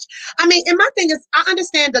tennis match? I mean, and my thing is, I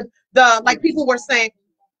understand the like people were saying,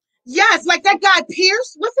 yes, like that guy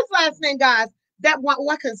Pierce. What's his last name, guys? That one,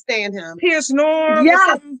 I couldn't stand him. Pierce Norm.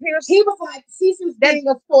 Yes, Pierce. He was like, she's being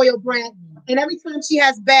a spoiled brat, and every time she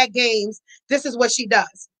has bad games, this is what she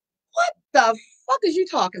does. What the fuck is you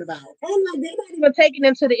talking about? And like they're not even taking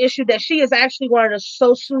into the issue that she is actually one of the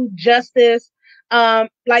social justice.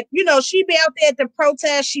 Like, you know, she be out there at the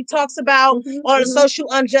protest. She talks about all the social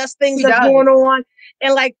unjust things that's going on.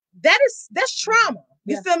 And like, that's trauma.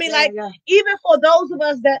 You feel me? Like, even for those of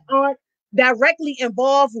us that aren't directly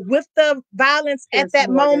involved with the violence at that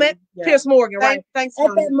moment, Pierce Morgan, right? Thanks, at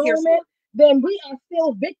that moment, then we are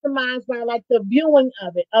still victimized by like the viewing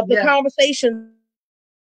of it, of the conversations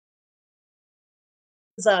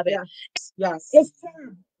of it. Yes. It's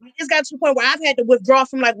terrible. It's got to the point where I've had to withdraw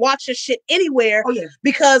from like watching shit anywhere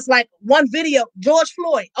because like one video, George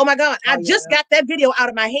Floyd. Oh my God, I just got that video out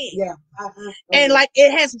of my head. And like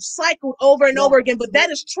it has cycled over and over again, but that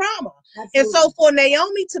is trauma. And so for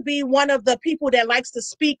Naomi to be one of the people that likes to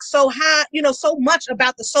speak so high, you know, so much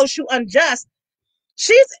about the social unjust,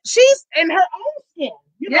 she's in her own skin.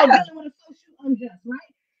 You know, dealing with a social unjust,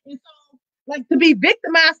 right? And so, like, to be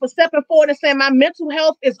victimized for stepping forward and saying my mental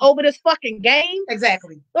health is over this fucking game.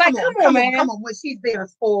 Exactly. Like, come on, man. Come on, when she's there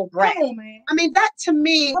full grab. Come on, man. I mean, that to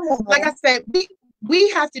me, like I said, we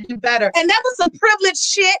have to do better. And that was some privileged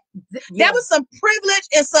shit. Yeah. That was some privilege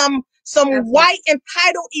and some white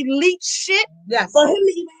entitled elite shit. Yes. For him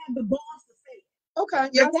to even have the balls to say it. Okay.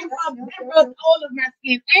 Yeah. That rubbed all of my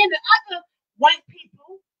skin. And the other white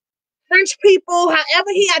people, French people,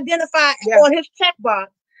 however he identified on his checkbox,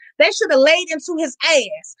 they should have laid into his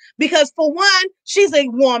ass. Because for one, she's a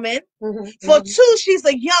woman. For two, she's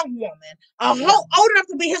a young woman. Old enough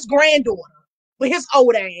to be his granddaughter with his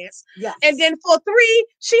old ass. Yes. And then for three,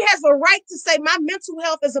 she has a right to say my mental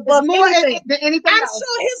health is above more anything. Than anything I'm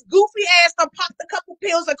sure his goofy ass done popped a couple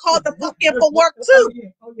pills and called the fuck in for work too.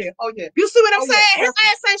 Oh yeah. You see what I'm saying? His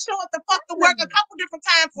ass ain't showing up the fuck to work a couple different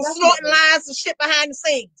times for snorting lines and shit behind the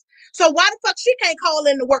scenes. So why the fuck she can't call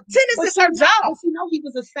in to work? Tennis is her job. But you know, he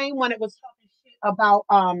was the same one that was talking shit about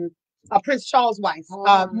Prince Charles' wife,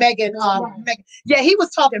 Meghan. Meghan. Yeah, he was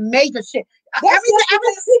talking major shit. Everything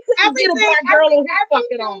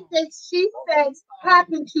that she said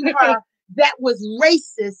happened to her that was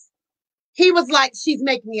racist. He was like, she's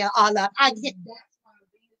making me an Allah. I can't.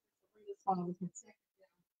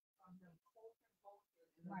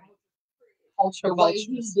 Culture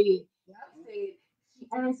vultures. He did. She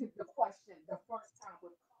answered the question the first time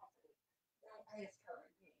with confidence. Don't ask her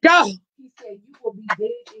again. Go. He said, you will be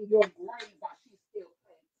dead in your grave while she's still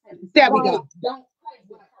playing. There we go. Don't play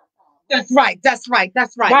with her. That's right. That's right.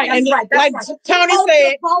 That's right. Right. That's and right. That's like right. Tony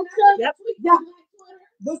said. Yep. Yeah.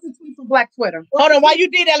 This is tweet from Black Twitter. Hold on. While you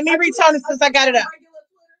did that, let me read Tony since I got it up.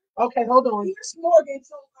 Okay, hold on. Pierce Morgan chose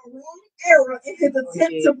a wrong era in his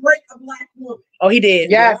attempt to break a Black woman. Oh, he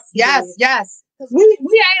did. Yes. We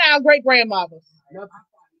ain't our great grandmothers.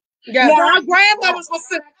 Yeah, our grandmothers was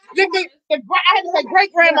sitting. I had to say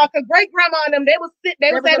great grandma because great grandma and them they was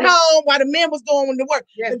at home while the men was doing the work.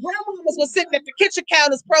 Yes. The grandmothers was sitting at the kitchen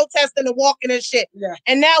counters protesting and walking and shit. Yeah.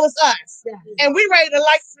 And now it's us. Yeah. And we ready to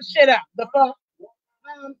light some shit up. The fuck.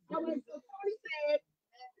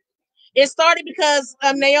 It started because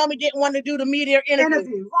Naomi didn't want to do the media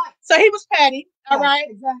interview. Right. So he was petty. All right.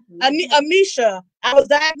 Exactly. Amisha, I was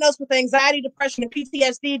diagnosed with anxiety, depression, and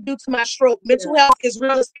PTSD due to my stroke. Mental health is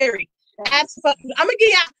really scary. I'm gonna give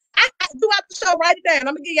y'all. Throughout the show, write it down.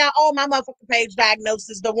 I'm gonna give y'all all my motherfucking page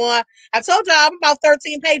diagnosis. The one I told y'all I'm about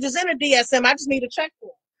 13 pages in a DSM. I just need to check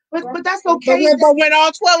for it. But that's okay. But when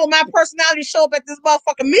all 12 of my personalities show up at this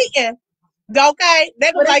motherfucking meeting, okay,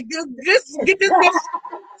 they were like, just get this bitch,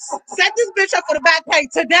 set this bitch up for the back pay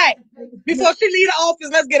today before she leave the office.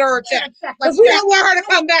 Let's get her a check because we don't want her to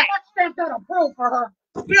come back.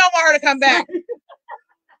 We don't want her to come back.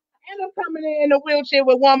 And I'm coming in a wheelchair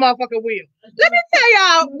with one motherfucking wheel. Let me tell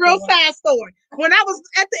y'all a real side story. When I was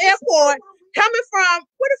at the airport, coming from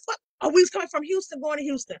where the fuck? Oh, we was coming from Houston, going to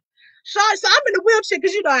Houston. So I'm in the wheelchair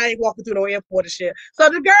because you know I ain't walking through no airport and shit. So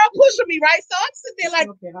the girl pushing me, right? So I'm sitting there like,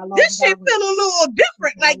 this shit feel a little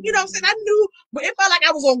different. Like, you know what I'm saying? I knew, but it felt like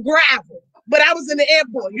I was on gravel, but I was in the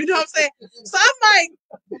airport. You know what I'm saying? So I'm like,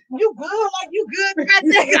 you good? Like, you good?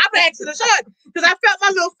 I'm asking the shot because I felt my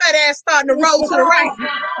little fat ass starting to roll to the right.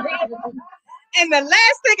 And the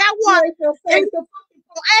last thing I want is to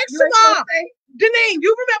ask your mom. Janine, you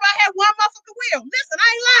remember I had one motherfucking wheel. Listen, I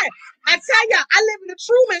ain't lying. I tell y'all, I live in the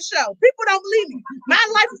Truman Show. People don't believe me. My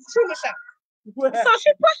life is the Truman Show. So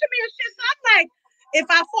she pushing me and shit. So I'm like, if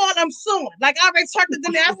I fall, I'm suing. Like I already talked to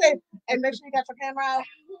Janine. I said, hey, make sure you got your camera out.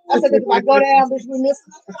 I said, if I go down, bitch, we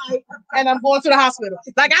missing the flight, and I'm going to the hospital.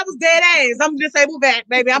 Like I was dead ass. I'm disabled back,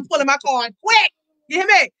 baby. I'm pulling my car quick. You hear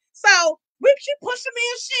me? So she pushing me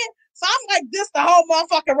and shit. So I'm like this the whole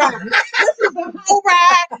motherfucking ride. This is the whole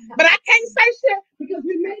ride, but I can't say shit because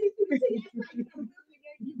we made it to the city.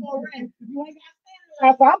 You ain't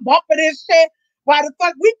got so I'm bumping this shit. Why the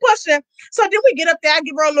fuck we pushing? So then we get up there. I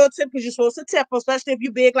give her a little tip because you're supposed to tip, especially if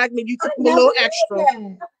you big like me. You tip a little extra.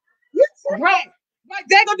 Right. Like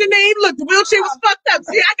there go Janine. Look, the wheelchair was fucked up.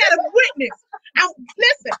 See, I got a witness.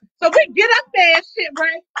 Listen. So we get up there and shit,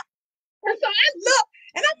 right? And so I look.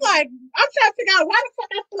 And I'm like, I'm trying to figure out why the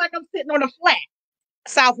fuck I feel like I'm sitting on a flat.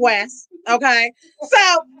 Southwest. Okay. So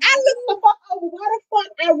I looked the fuck over why the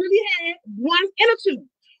fuck I really had one inner tube.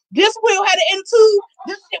 This wheel had an inner tube.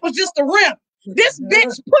 This shit was just a rim. This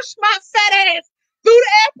bitch pushed my fat ass through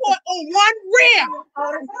the airport on one rim.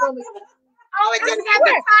 Oh, it didn't have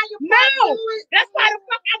the tire. No, that's why the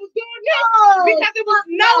fuck I was doing this. Because it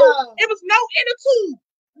was no inner tube.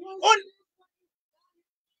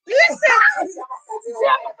 Listen,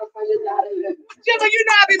 Jimmy, you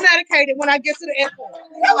know I'll be medicated when I get to the airport.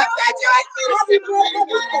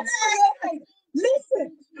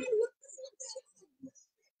 Listen.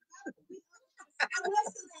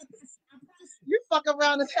 You fuck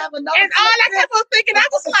around and have another. And all I kept on thinking, I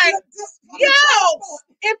was like, yo,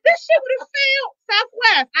 if this shit would have failed,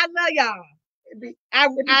 Southwest, I love y'all. I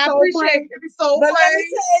appreciate it. It'd be so But funny. let me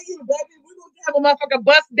tell you, baby, we gonna Have a motherfucker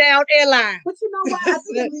bust down airline. But you know what? I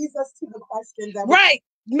think it leads us to the question that right.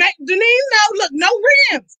 Denise, no, look, no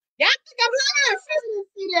rims. Y'all think I'm lying? She didn't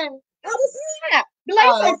see that. I was here. The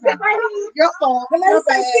lady said, sit right here. Your fault. The lady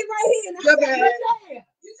said, sit right here. You're bad.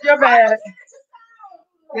 You're bad.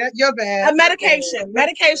 Yeah, you're bad. A medication.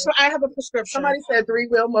 Medication. I have a prescription. Somebody said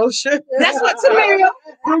 3-wheel motion. That's what Tamia.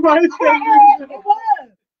 Somebody said.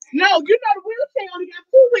 No, you know the wheelchair only got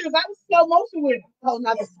 2 wheels. I was slow motion with it. Oh,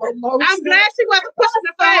 not the slow motion. I'm glad she wasn't pushing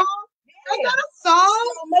the phone. Is that a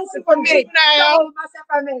song? Slow motion for me now.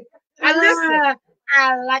 I listen.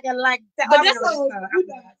 I like it like that. But that's all.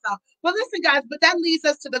 But listen, guys, but that leads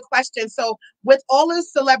us to the question. So with all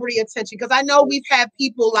this celebrity attention, because I know we've had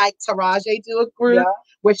people like Taraji do a group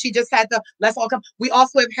where she just had the Let's All Come. We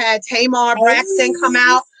also have had Tamar Braxton come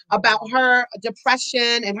out about her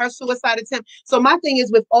depression and her suicide attempt. So my thing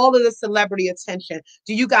is, with all of the celebrity attention,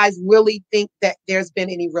 do you guys really think that there's been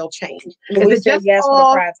any real change? Is it just yes for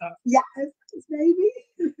the pride talk? Yes, baby.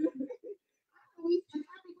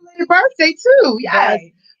 Your birthday too, yes.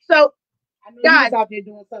 Right. So, guys, out there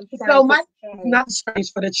doing something. So my not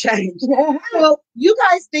strange for the change. So, you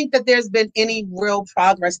guys think that there's been any real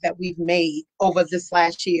progress that we've made over this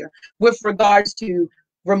last year with regards to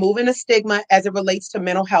removing the stigma as it relates to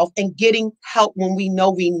mental health and getting help when we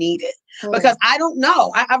know we need it? Because I don't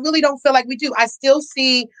know. I really don't feel like we do. I still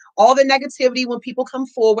see all the negativity when people come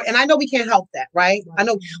forward. And I know we can't help that, right? I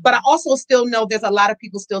know. But I also still know there's a lot of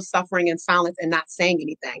people still suffering in silence and not saying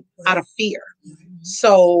anything out of fear.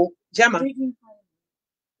 So, Gemma. The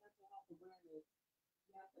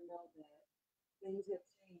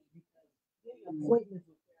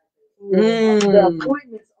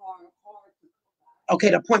appointments are hard. Okay,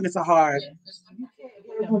 the appointments are hard. You can't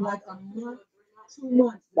give like a month, 2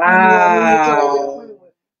 months. Wow.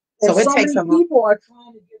 So it takes a month. People are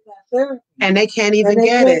trying to get that therapy. And they can't even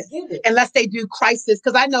get it unless they do crisis.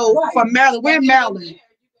 Because I know from Maryland, we're in Maryland.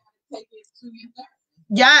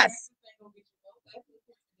 Yes.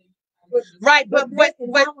 Right, but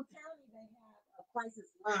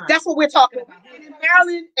that's what we're talking about. And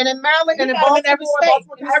in Maryland, and in Baltimore,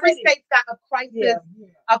 every state's got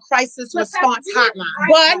a crisis response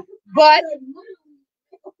hotline.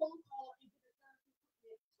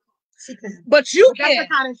 But you can. That's the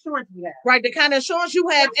kind of insurance we have. Right, the kind of insurance you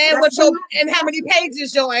have, and how many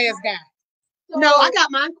pages your ass got. No, I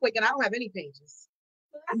got mine quick, and I don't have any pages.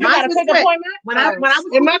 You got a quick appointment? When I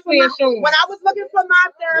was looking for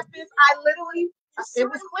my therapist, I literally, it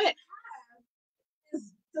was quick.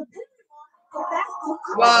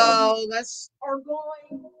 Well, that's are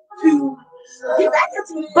going to get back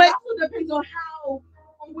into it. But it also depends on how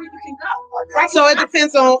and where you can go. Right? So it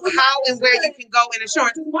depends on how and where you can go in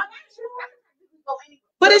insurance.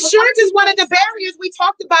 But insurance is one of the barriers we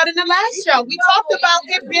talked about in the last show. We talked about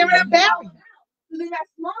it being a barrier. They got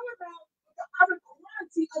smart about the other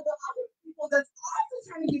quality of the other people that's also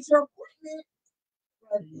trying to get your appointment.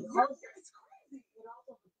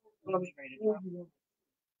 It's crazy.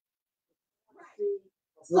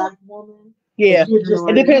 Black woman. Yeah.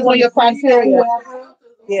 It depends on your criteria.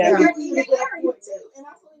 Yeah.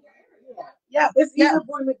 Yeah. It's easy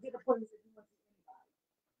appointment, get appointments.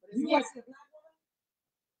 It's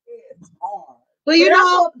hard. But you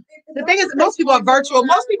know, the thing is, most people are virtual.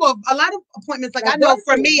 Most people, a lot of appointments, like I know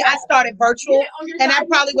for me, I started virtual, and that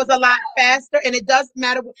probably was a lot faster. And it does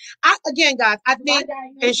matter. Again, guys, I think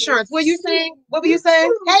insurance. What were you saying? What were you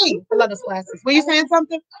saying? Hey, I love those glasses. Were you saying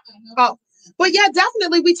something? Oh. But yeah,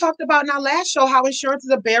 definitely. We talked about in our last show how insurance is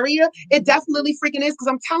a barrier. It definitely freaking is, because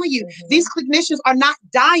I'm telling you, these clinicians are not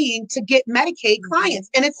dying to get Medicaid clients,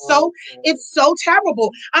 and it's so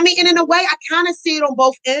terrible. I mean, and in a way, I kind of see it on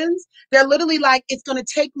both ends. They're literally like, it's going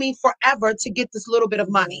to take me forever to get this little bit of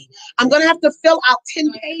money. I'm going to have to fill out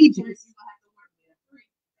 10 pages.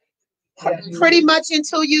 Pretty much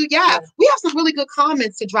until you, we have some really good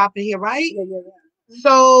comments to drop in here, right?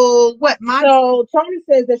 So what? So Tony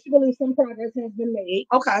says that she believes some progress has been made.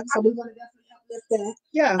 Okay, so we want to definitely uplift that.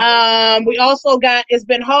 Yeah. We also got. It's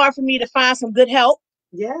been hard for me to find some good help.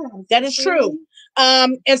 Yeah, that is true.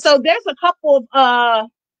 And so there's a couple of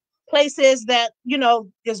places that, you know,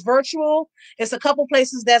 is virtual. It's a couple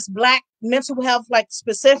places that's Black mental health, like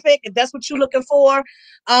specific, if that's what you're looking for.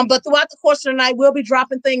 But throughout the course of the night, we'll be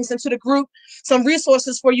dropping things into the group, some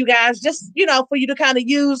resources for you guys, just, you know, for you to kind of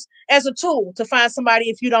use as a tool to find somebody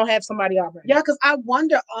if you don't have somebody already. Yeah, because I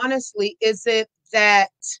wonder, honestly, is it that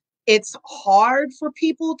it's hard for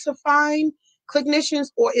people to find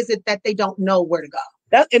clinicians, or is it that they don't know where to go?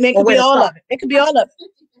 And it could be all of it. It could be all of it.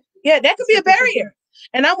 Yeah, that could be a barrier.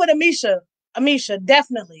 And I'm with Amisha,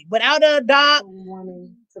 definitely. Without a doc,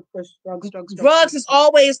 wanting to push drugs is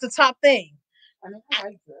always the top thing. I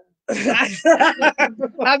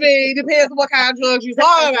mean, it depends on what kind of drugs you're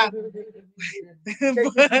talking about.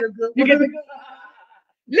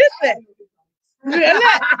 Listen,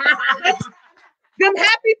 them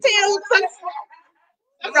happy pills.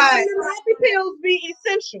 Right. Happy pills be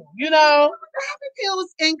essential, you know. Happy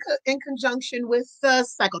pills in conjunction with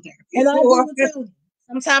psychotherapy. And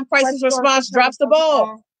sometimes crisis response drops the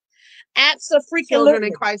ball. Absolutely. Children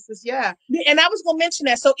in crisis, yeah. And I was gonna mention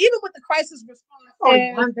that. So even with the crisis response,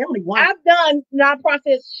 I've done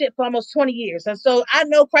nonprofit shit for almost 20 years, and so I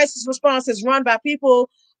know crisis response is run by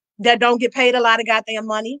people that don't get paid a lot of goddamn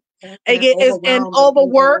money. And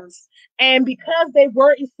overworked. And because they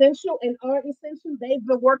were essential and are essential, they've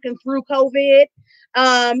been working through COVID.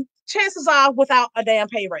 Chances are without a damn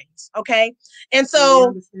pay raise. Okay. And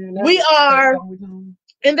so we are,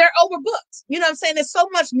 and they're overbooked. You know what I'm saying? There's so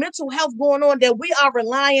much mental health going on that we are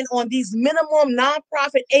relying on these minimum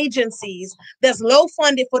nonprofit agencies that's low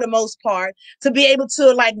funded for the most part to be able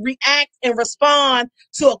to like react and respond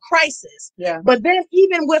to a crisis. Yeah. But then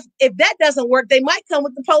even if that doesn't work, they might come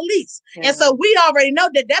with the police. Yeah. And so we already know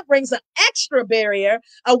that brings an extra barrier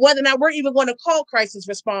of whether or not we're even going to call crisis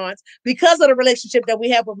response because of the relationship that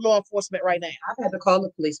we have with law enforcement right now. I've had to call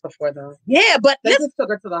the police before though. Yeah, but they just took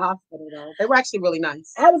her to the hospital though. They were actually really nice.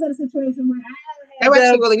 I was in a situation where they were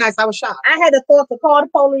actually really nice. I was shocked. I had the thought to call the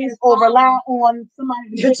police or rely on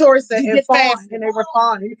somebody to get fast, and they were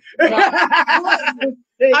fine.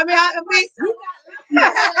 I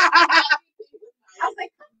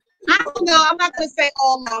don't know. I'm not going to say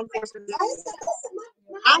all law enforcement.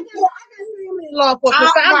 I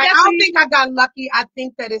don't think I got lucky. I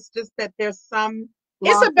think that it's just that there's some.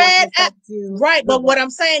 It's a bad right, but what I'm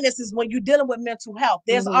saying is when you're dealing with mental health,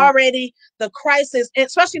 there's already the crisis,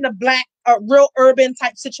 especially in the Black real urban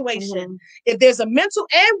type situation. If there's a mental,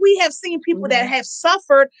 and we have seen people that have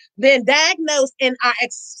suffered, been diagnosed, and are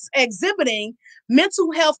exhibiting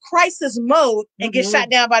mental health crisis mode and get shot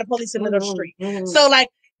down by the police in the middle of the street. So like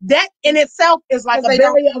that in itself is like a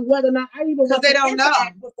barrier of whether or not I even want they don't know.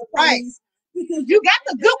 Right. Because you got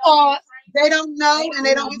the good ones. They don't know and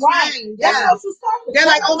they don't be trained. Yeah. They're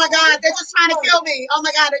like, oh my God, they're just trying to kill me. Oh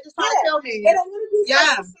my God, they're just trying to kill me. They don't want to do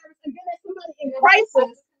service and then somebody in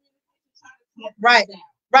crisis. Right,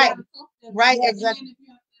 exactly.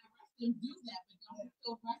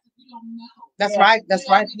 That's right. They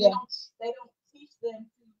don't teach them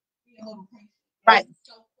to be a little patient.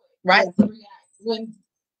 Right. When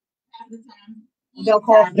half the time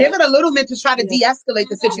give it a little bit to try to de-escalate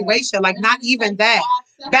the situation, like not even that.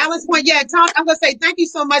 Balance point. Yeah, Tom, I'm gonna say thank you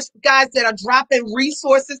so much, guys, that are dropping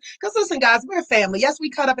resources. Because listen, guys, we're a family. Yes,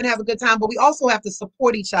 we cut up and have a good time, but we also have to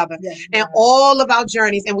support each other and all of our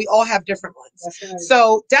journeys, and we all have different ones. Right.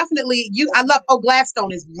 So definitely, I love. Oh,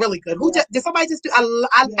 Gladstone is really good. Who did somebody just do?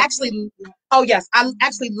 I actually. Oh yes, I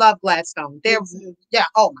actually love Gladstone. They're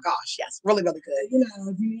Oh my gosh, yes, really, really good. You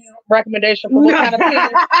need a recommendation for what kind of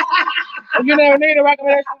pill? You never need a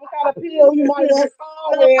recommendation for what kind of pill you might want to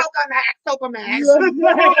call Topamax.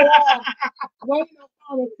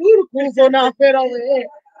 Pharmaceuticals are not fit over here.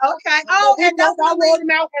 Okay. Oh, and that's I rolled them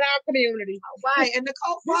out in our community. Right. And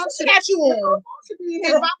Nicole Fox should be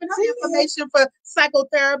dropping her information for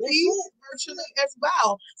psychotherapy virtually as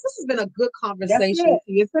well. So this has been a good conversation.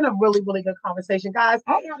 It's been a really, really good conversation, guys.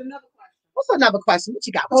 I got another question. What's another question? What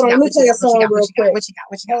you got? Hold on, let me tell you something real quick. What you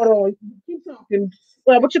got? Hold on. Keep talking.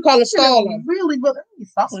 What you call it, stalling? Really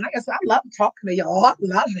stalling. I guess I love talking to y'all. I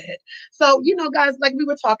love it. So, guys, like we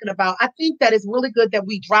were talking about, I think that it's really good that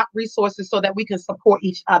we drop resources so that we can support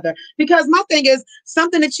each other. Because my thing is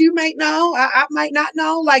something that you might know, I might not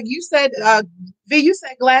know. Like you said, V, you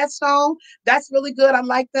said Gladstone. That's really good. I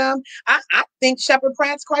like them. I think Shepherd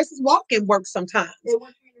Pratt's Crisis Walk-In works sometimes.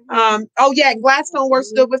 Gladstone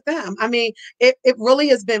works good with them. I mean, it really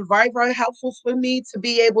has been very, very helpful for me to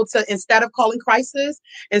be able to, instead of calling crisis,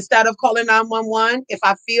 instead of calling 911, if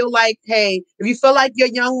I feel like, hey, if you feel like your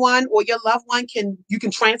young one or your loved one you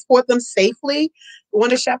can transport them safely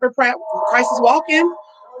on a Shepherd Pratt Crisis Walk-In,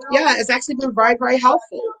 it's actually been very, very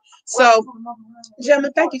helpful. So,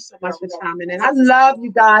 gentlemen, thank you so much for chiming in. I love you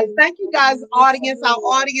guys. Thank you guys, audience, our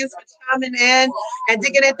audience for chiming in and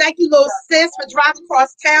digging in. Thank you, little sis, for driving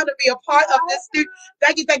across town to be a part of this studio.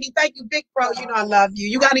 Thank you, big bro. You know I love you.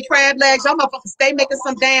 You got any crab legs? Y'all motherfuckers stay making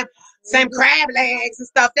some crab legs and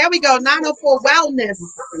stuff. There we go. 904 Wellness.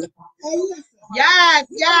 Yes.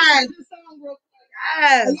 Yes.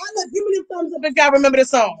 Give me the thumbs up if y'all remember the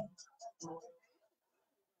song.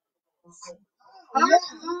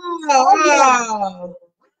 Oh.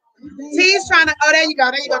 T's trying to. Oh, there you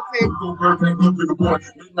go. T. Hey.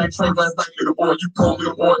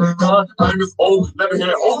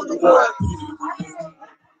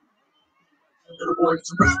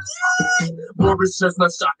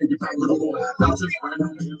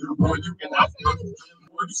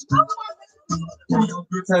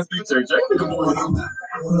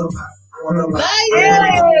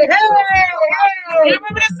 You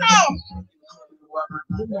remember that song?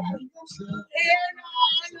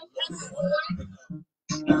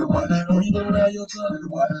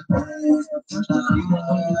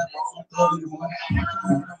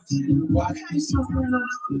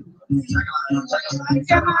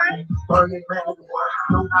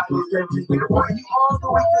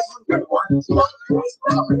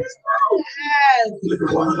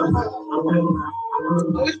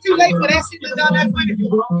 It's too late for that shit to done that money.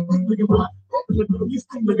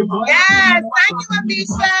 Yes, thank you,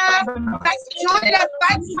 Amisha. Thanks for joining us.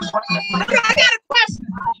 Thanks for I got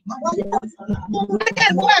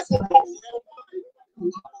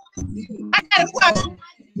a question.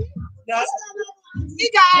 You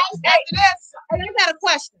guys, after this, I got a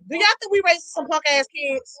question. Do y'all think we raised some punk ass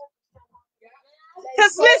kids?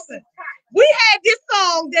 Because listen, we had this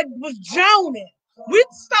song that was joning. We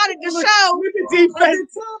started the show with the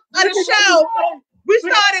defense of the show. We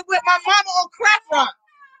started with My Mama on Crack Rock.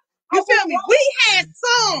 You feel me? We had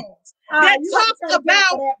songs that talked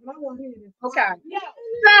about. Okay.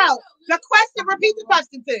 So the question, repeat the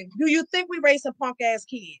question to you. Do you think we raised some punk ass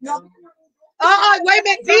kids? No. Wait a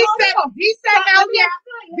minute. D said hell yeah.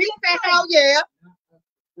 D said hell yeah.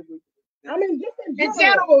 I mean, just in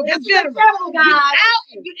general, guys.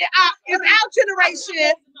 It's our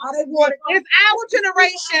generation. It's our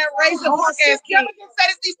generation raising punk ass kids.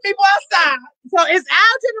 It's these people outside. So it's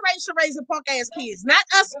our generation raising punk ass kids, not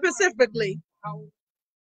us specifically.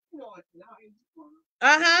 So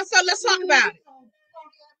let's talk about it.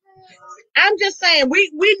 I'm just saying,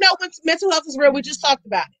 we know when mental health is real. We just talked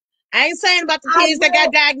about it. I ain't saying about the kids that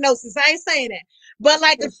got diagnosis. I ain't saying that. But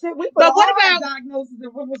like, but what about diagnosis?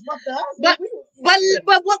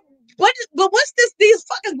 But what's this? These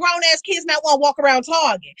fucking grown ass kids not want to walk around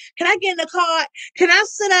Target. Can I get in the car? Can I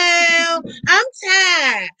sit down? I'm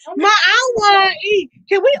tired. I don't want to eat.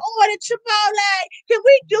 Can we order Chipotle? Can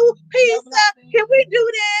we do pizza? Can we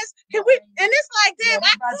do this? Can we? And it's like, damn,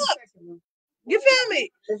 I cook. You feel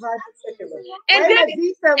me? And then, and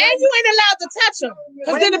you ain't allowed to touch them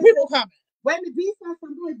because then the people coming. Wait a minute,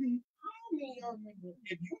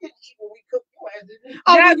 if you can eat what we cook,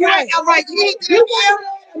 all right. You hungry.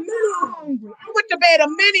 I went to bed a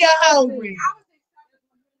minute hungry.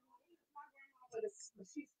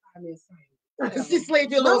 She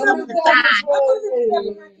slayed your little side.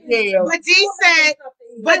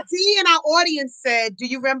 But D in our audience said, do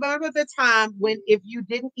you remember the time when if you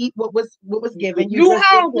didn't eat what was given, you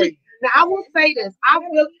hungry? Now I will say this. I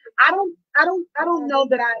don't know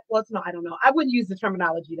that I don't know. I wouldn't use the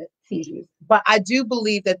terminology that he used, but I do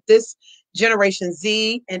believe that this generation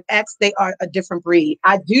Z and X, they are a different breed.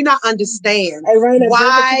 I do not understand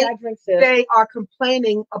why they are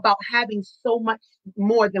complaining about having so much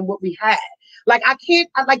more than what we had. Like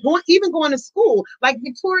even going to school. Like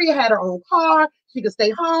Victoria had her own car. She could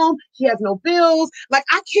stay home. She has no bills. Like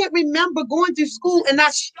I can't remember going through school and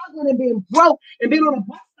not struggling and being broke and being on a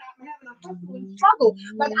bus stop and having a hustle and struggle.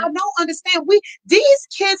 Like I don't understand. These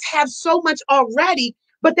kids have so much already,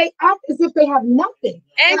 but they act as if they have nothing.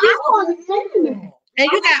 And I don't understand that.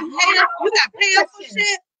 And you got pay for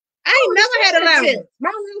shit. I ain't never had a allowance. My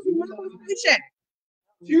house was check.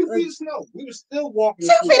 2 feet of snow. We were still walking.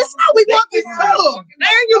 2 feet of snow. We walking through.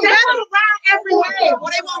 And you better around everywhere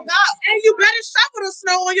where they won't go. And you better shovel the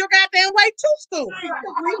snow on your goddamn way to school. I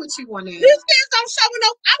agree with you on that. These kids don't shovel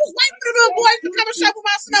no. I was waiting for the little boys to come and shovel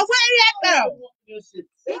my snow. Where they at though?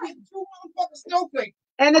 Two motherfucking snowflakes.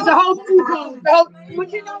 And it's a whole school zone.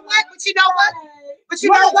 But you know what?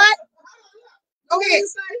 Go ahead.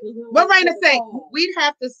 What Raina say? We'd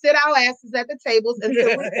have to sit our asses at the tables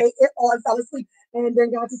until we ate it or fell asleep, and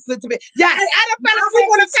then got to sit to bed. Yeah, I done fell asleep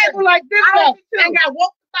on a table like this, and got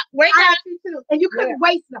woke Wake I up. had to too. And you couldn't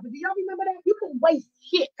waste nothing. Do y'all remember that? You couldn't waste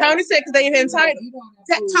shit. Tony said because they ain't entitled.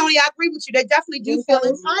 Tony, I agree with you. They definitely do feel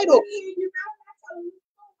entitled.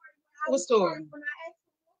 What story?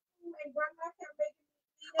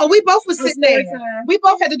 Oh, we both was sitting there. We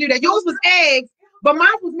both had to do that. Yours was eggs, but mine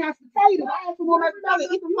was mashed potatoes. I had some more mashed potatoes.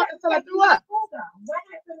 Eat them until I threw up.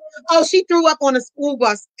 Oh, she threw up on a school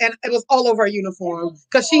bus, and it was all over her uniform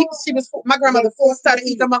because she was my grandmother forced her to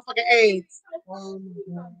eat the motherfucking eggs.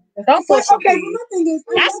 Don't force your Okay, kids. my thing is,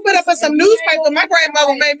 I spit up in some newspaper. My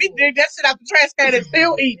grandmother made me dig that shit out the trash can and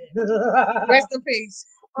still eat it. Rest in peace.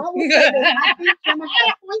 I will say this. I think Gemma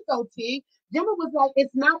had a point though, T. Gemma was like,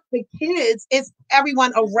 it's not the kids, it's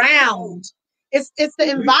everyone around. It's the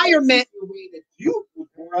environment.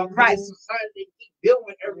 Right. Society they keep dealing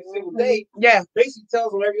with every single day. Yeah. Basically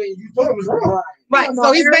tells them everything you told them is wrong. Right.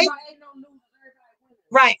 So he's basically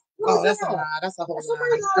right. Oh, that's a lie. That's a whole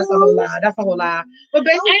lie. That's a whole lie. That's a whole lie. But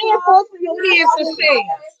basically, ain't supposed to your kids to see.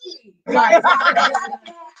 right.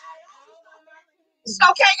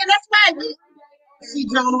 Okay, and that's right. See,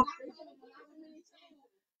 Jonah.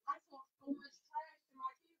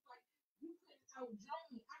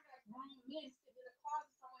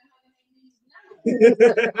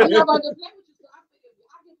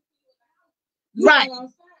 Right.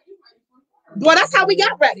 Well, that's how we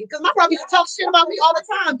got ready. Because my brother used to talk shit about me all the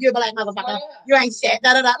time. You black motherfucker. You ain't shit.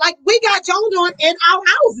 Da, da, da. Like, we got Joan doing in our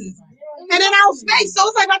houses and in our space. So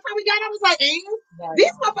it's like, by the time we got out, I was like,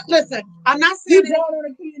 these motherfuckers. Listen, I'm not saying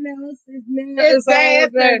it's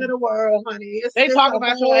bad thing of the world, honey. They talk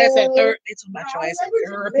about your ass at third. They talk about your ass at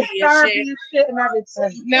therapy and shit. And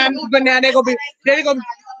everything. Now, but now they're gonna be.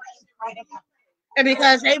 And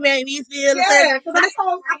because they made me feel the same.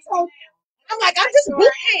 I'm like, this is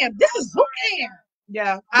boot camp. This is boot camp.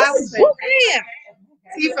 Yeah, I was boot camp.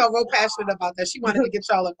 She felt real passionate about that. She wanted to get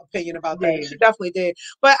y'all an opinion about that. She definitely did.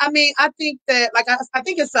 But I mean, I think that, like, I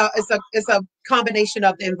think it's a combination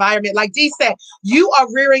of the environment. Like Dee said, you are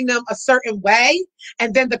rearing them a certain way,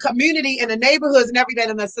 and then the community and the neighborhoods and everything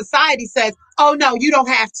in the society says, "Oh no, you don't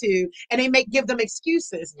have to," and they give them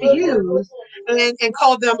excuses to use and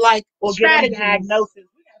call them like strategy diagnosis.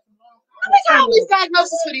 I got all these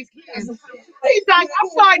diagnoses for these kids. I'm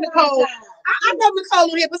sorry, Nicole. I know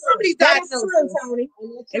Nicole here, but some of these diagnoses.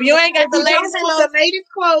 If you ain't got the latest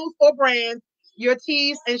clothes or brands, you're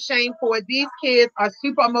teased and shamed for it. These kids are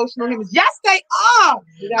super emotional humans. Yes, they are.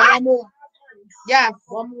 Yes.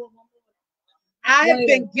 I have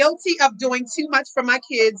been guilty of doing too much for my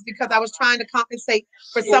kids because I was trying to compensate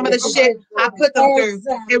for some of the shit I put them through.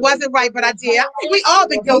 It wasn't right, but I did. I think we all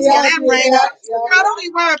been guilty of that, Raina. Girl, don't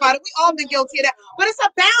even worry about it. We all been guilty of that. But it's a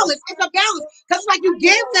balance. It's a balance. Because like you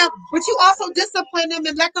give them, but you also discipline them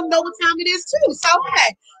and let them know what time it is too. So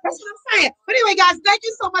hey, that's what I'm saying. But anyway, guys, thank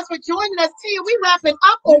you so much for joining us. Tia, we wrapping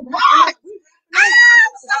up or what? I'm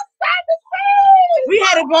so sad to see. We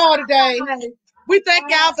had a ball today. We thank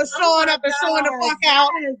y'all for showing up and showing the fuck out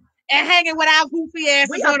and hanging with our goofy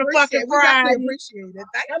asses on the fucking Friday. Appreciate it.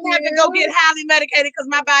 I'm gonna have to go get highly medicated because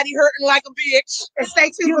my body hurting like a bitch. And stay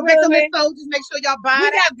tuned for Victimless Soldiers. Make sure y'all buy it. We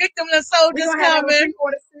got Victimless Soldiers coming.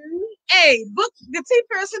 Hey, book the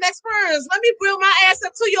T-Person Experience. Let me build my ass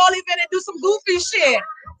up to y'all event and do some goofy shit.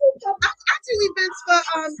 I do events for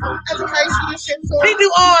education and shit. So We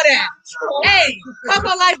do all that. Hey,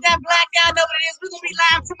 couple like that black guy know what it is. We're gonna be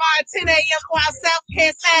live tomorrow at 10 a.m. for our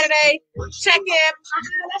self-care Saturday. Check in.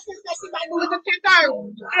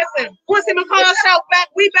 Listen, Quincy McCall show back.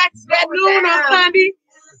 We back at noon on Sunday.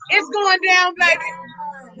 It's going down, baby.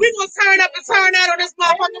 We gonna turn up and turn out on this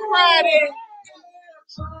motherfucking Friday.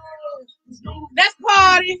 Let's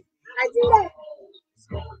party. I do that.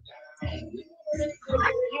 You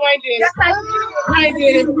ain't did it. You ain't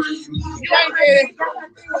did it. You ain't did it.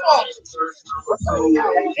 Come on.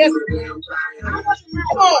 Yes. Come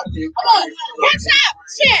on. Come on. Catch up.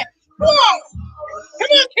 Shit. Come on.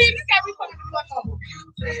 Come on, kid. You got me fucking the fuck over.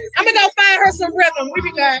 I'm gonna go find her some rhythm. We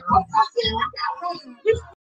be back.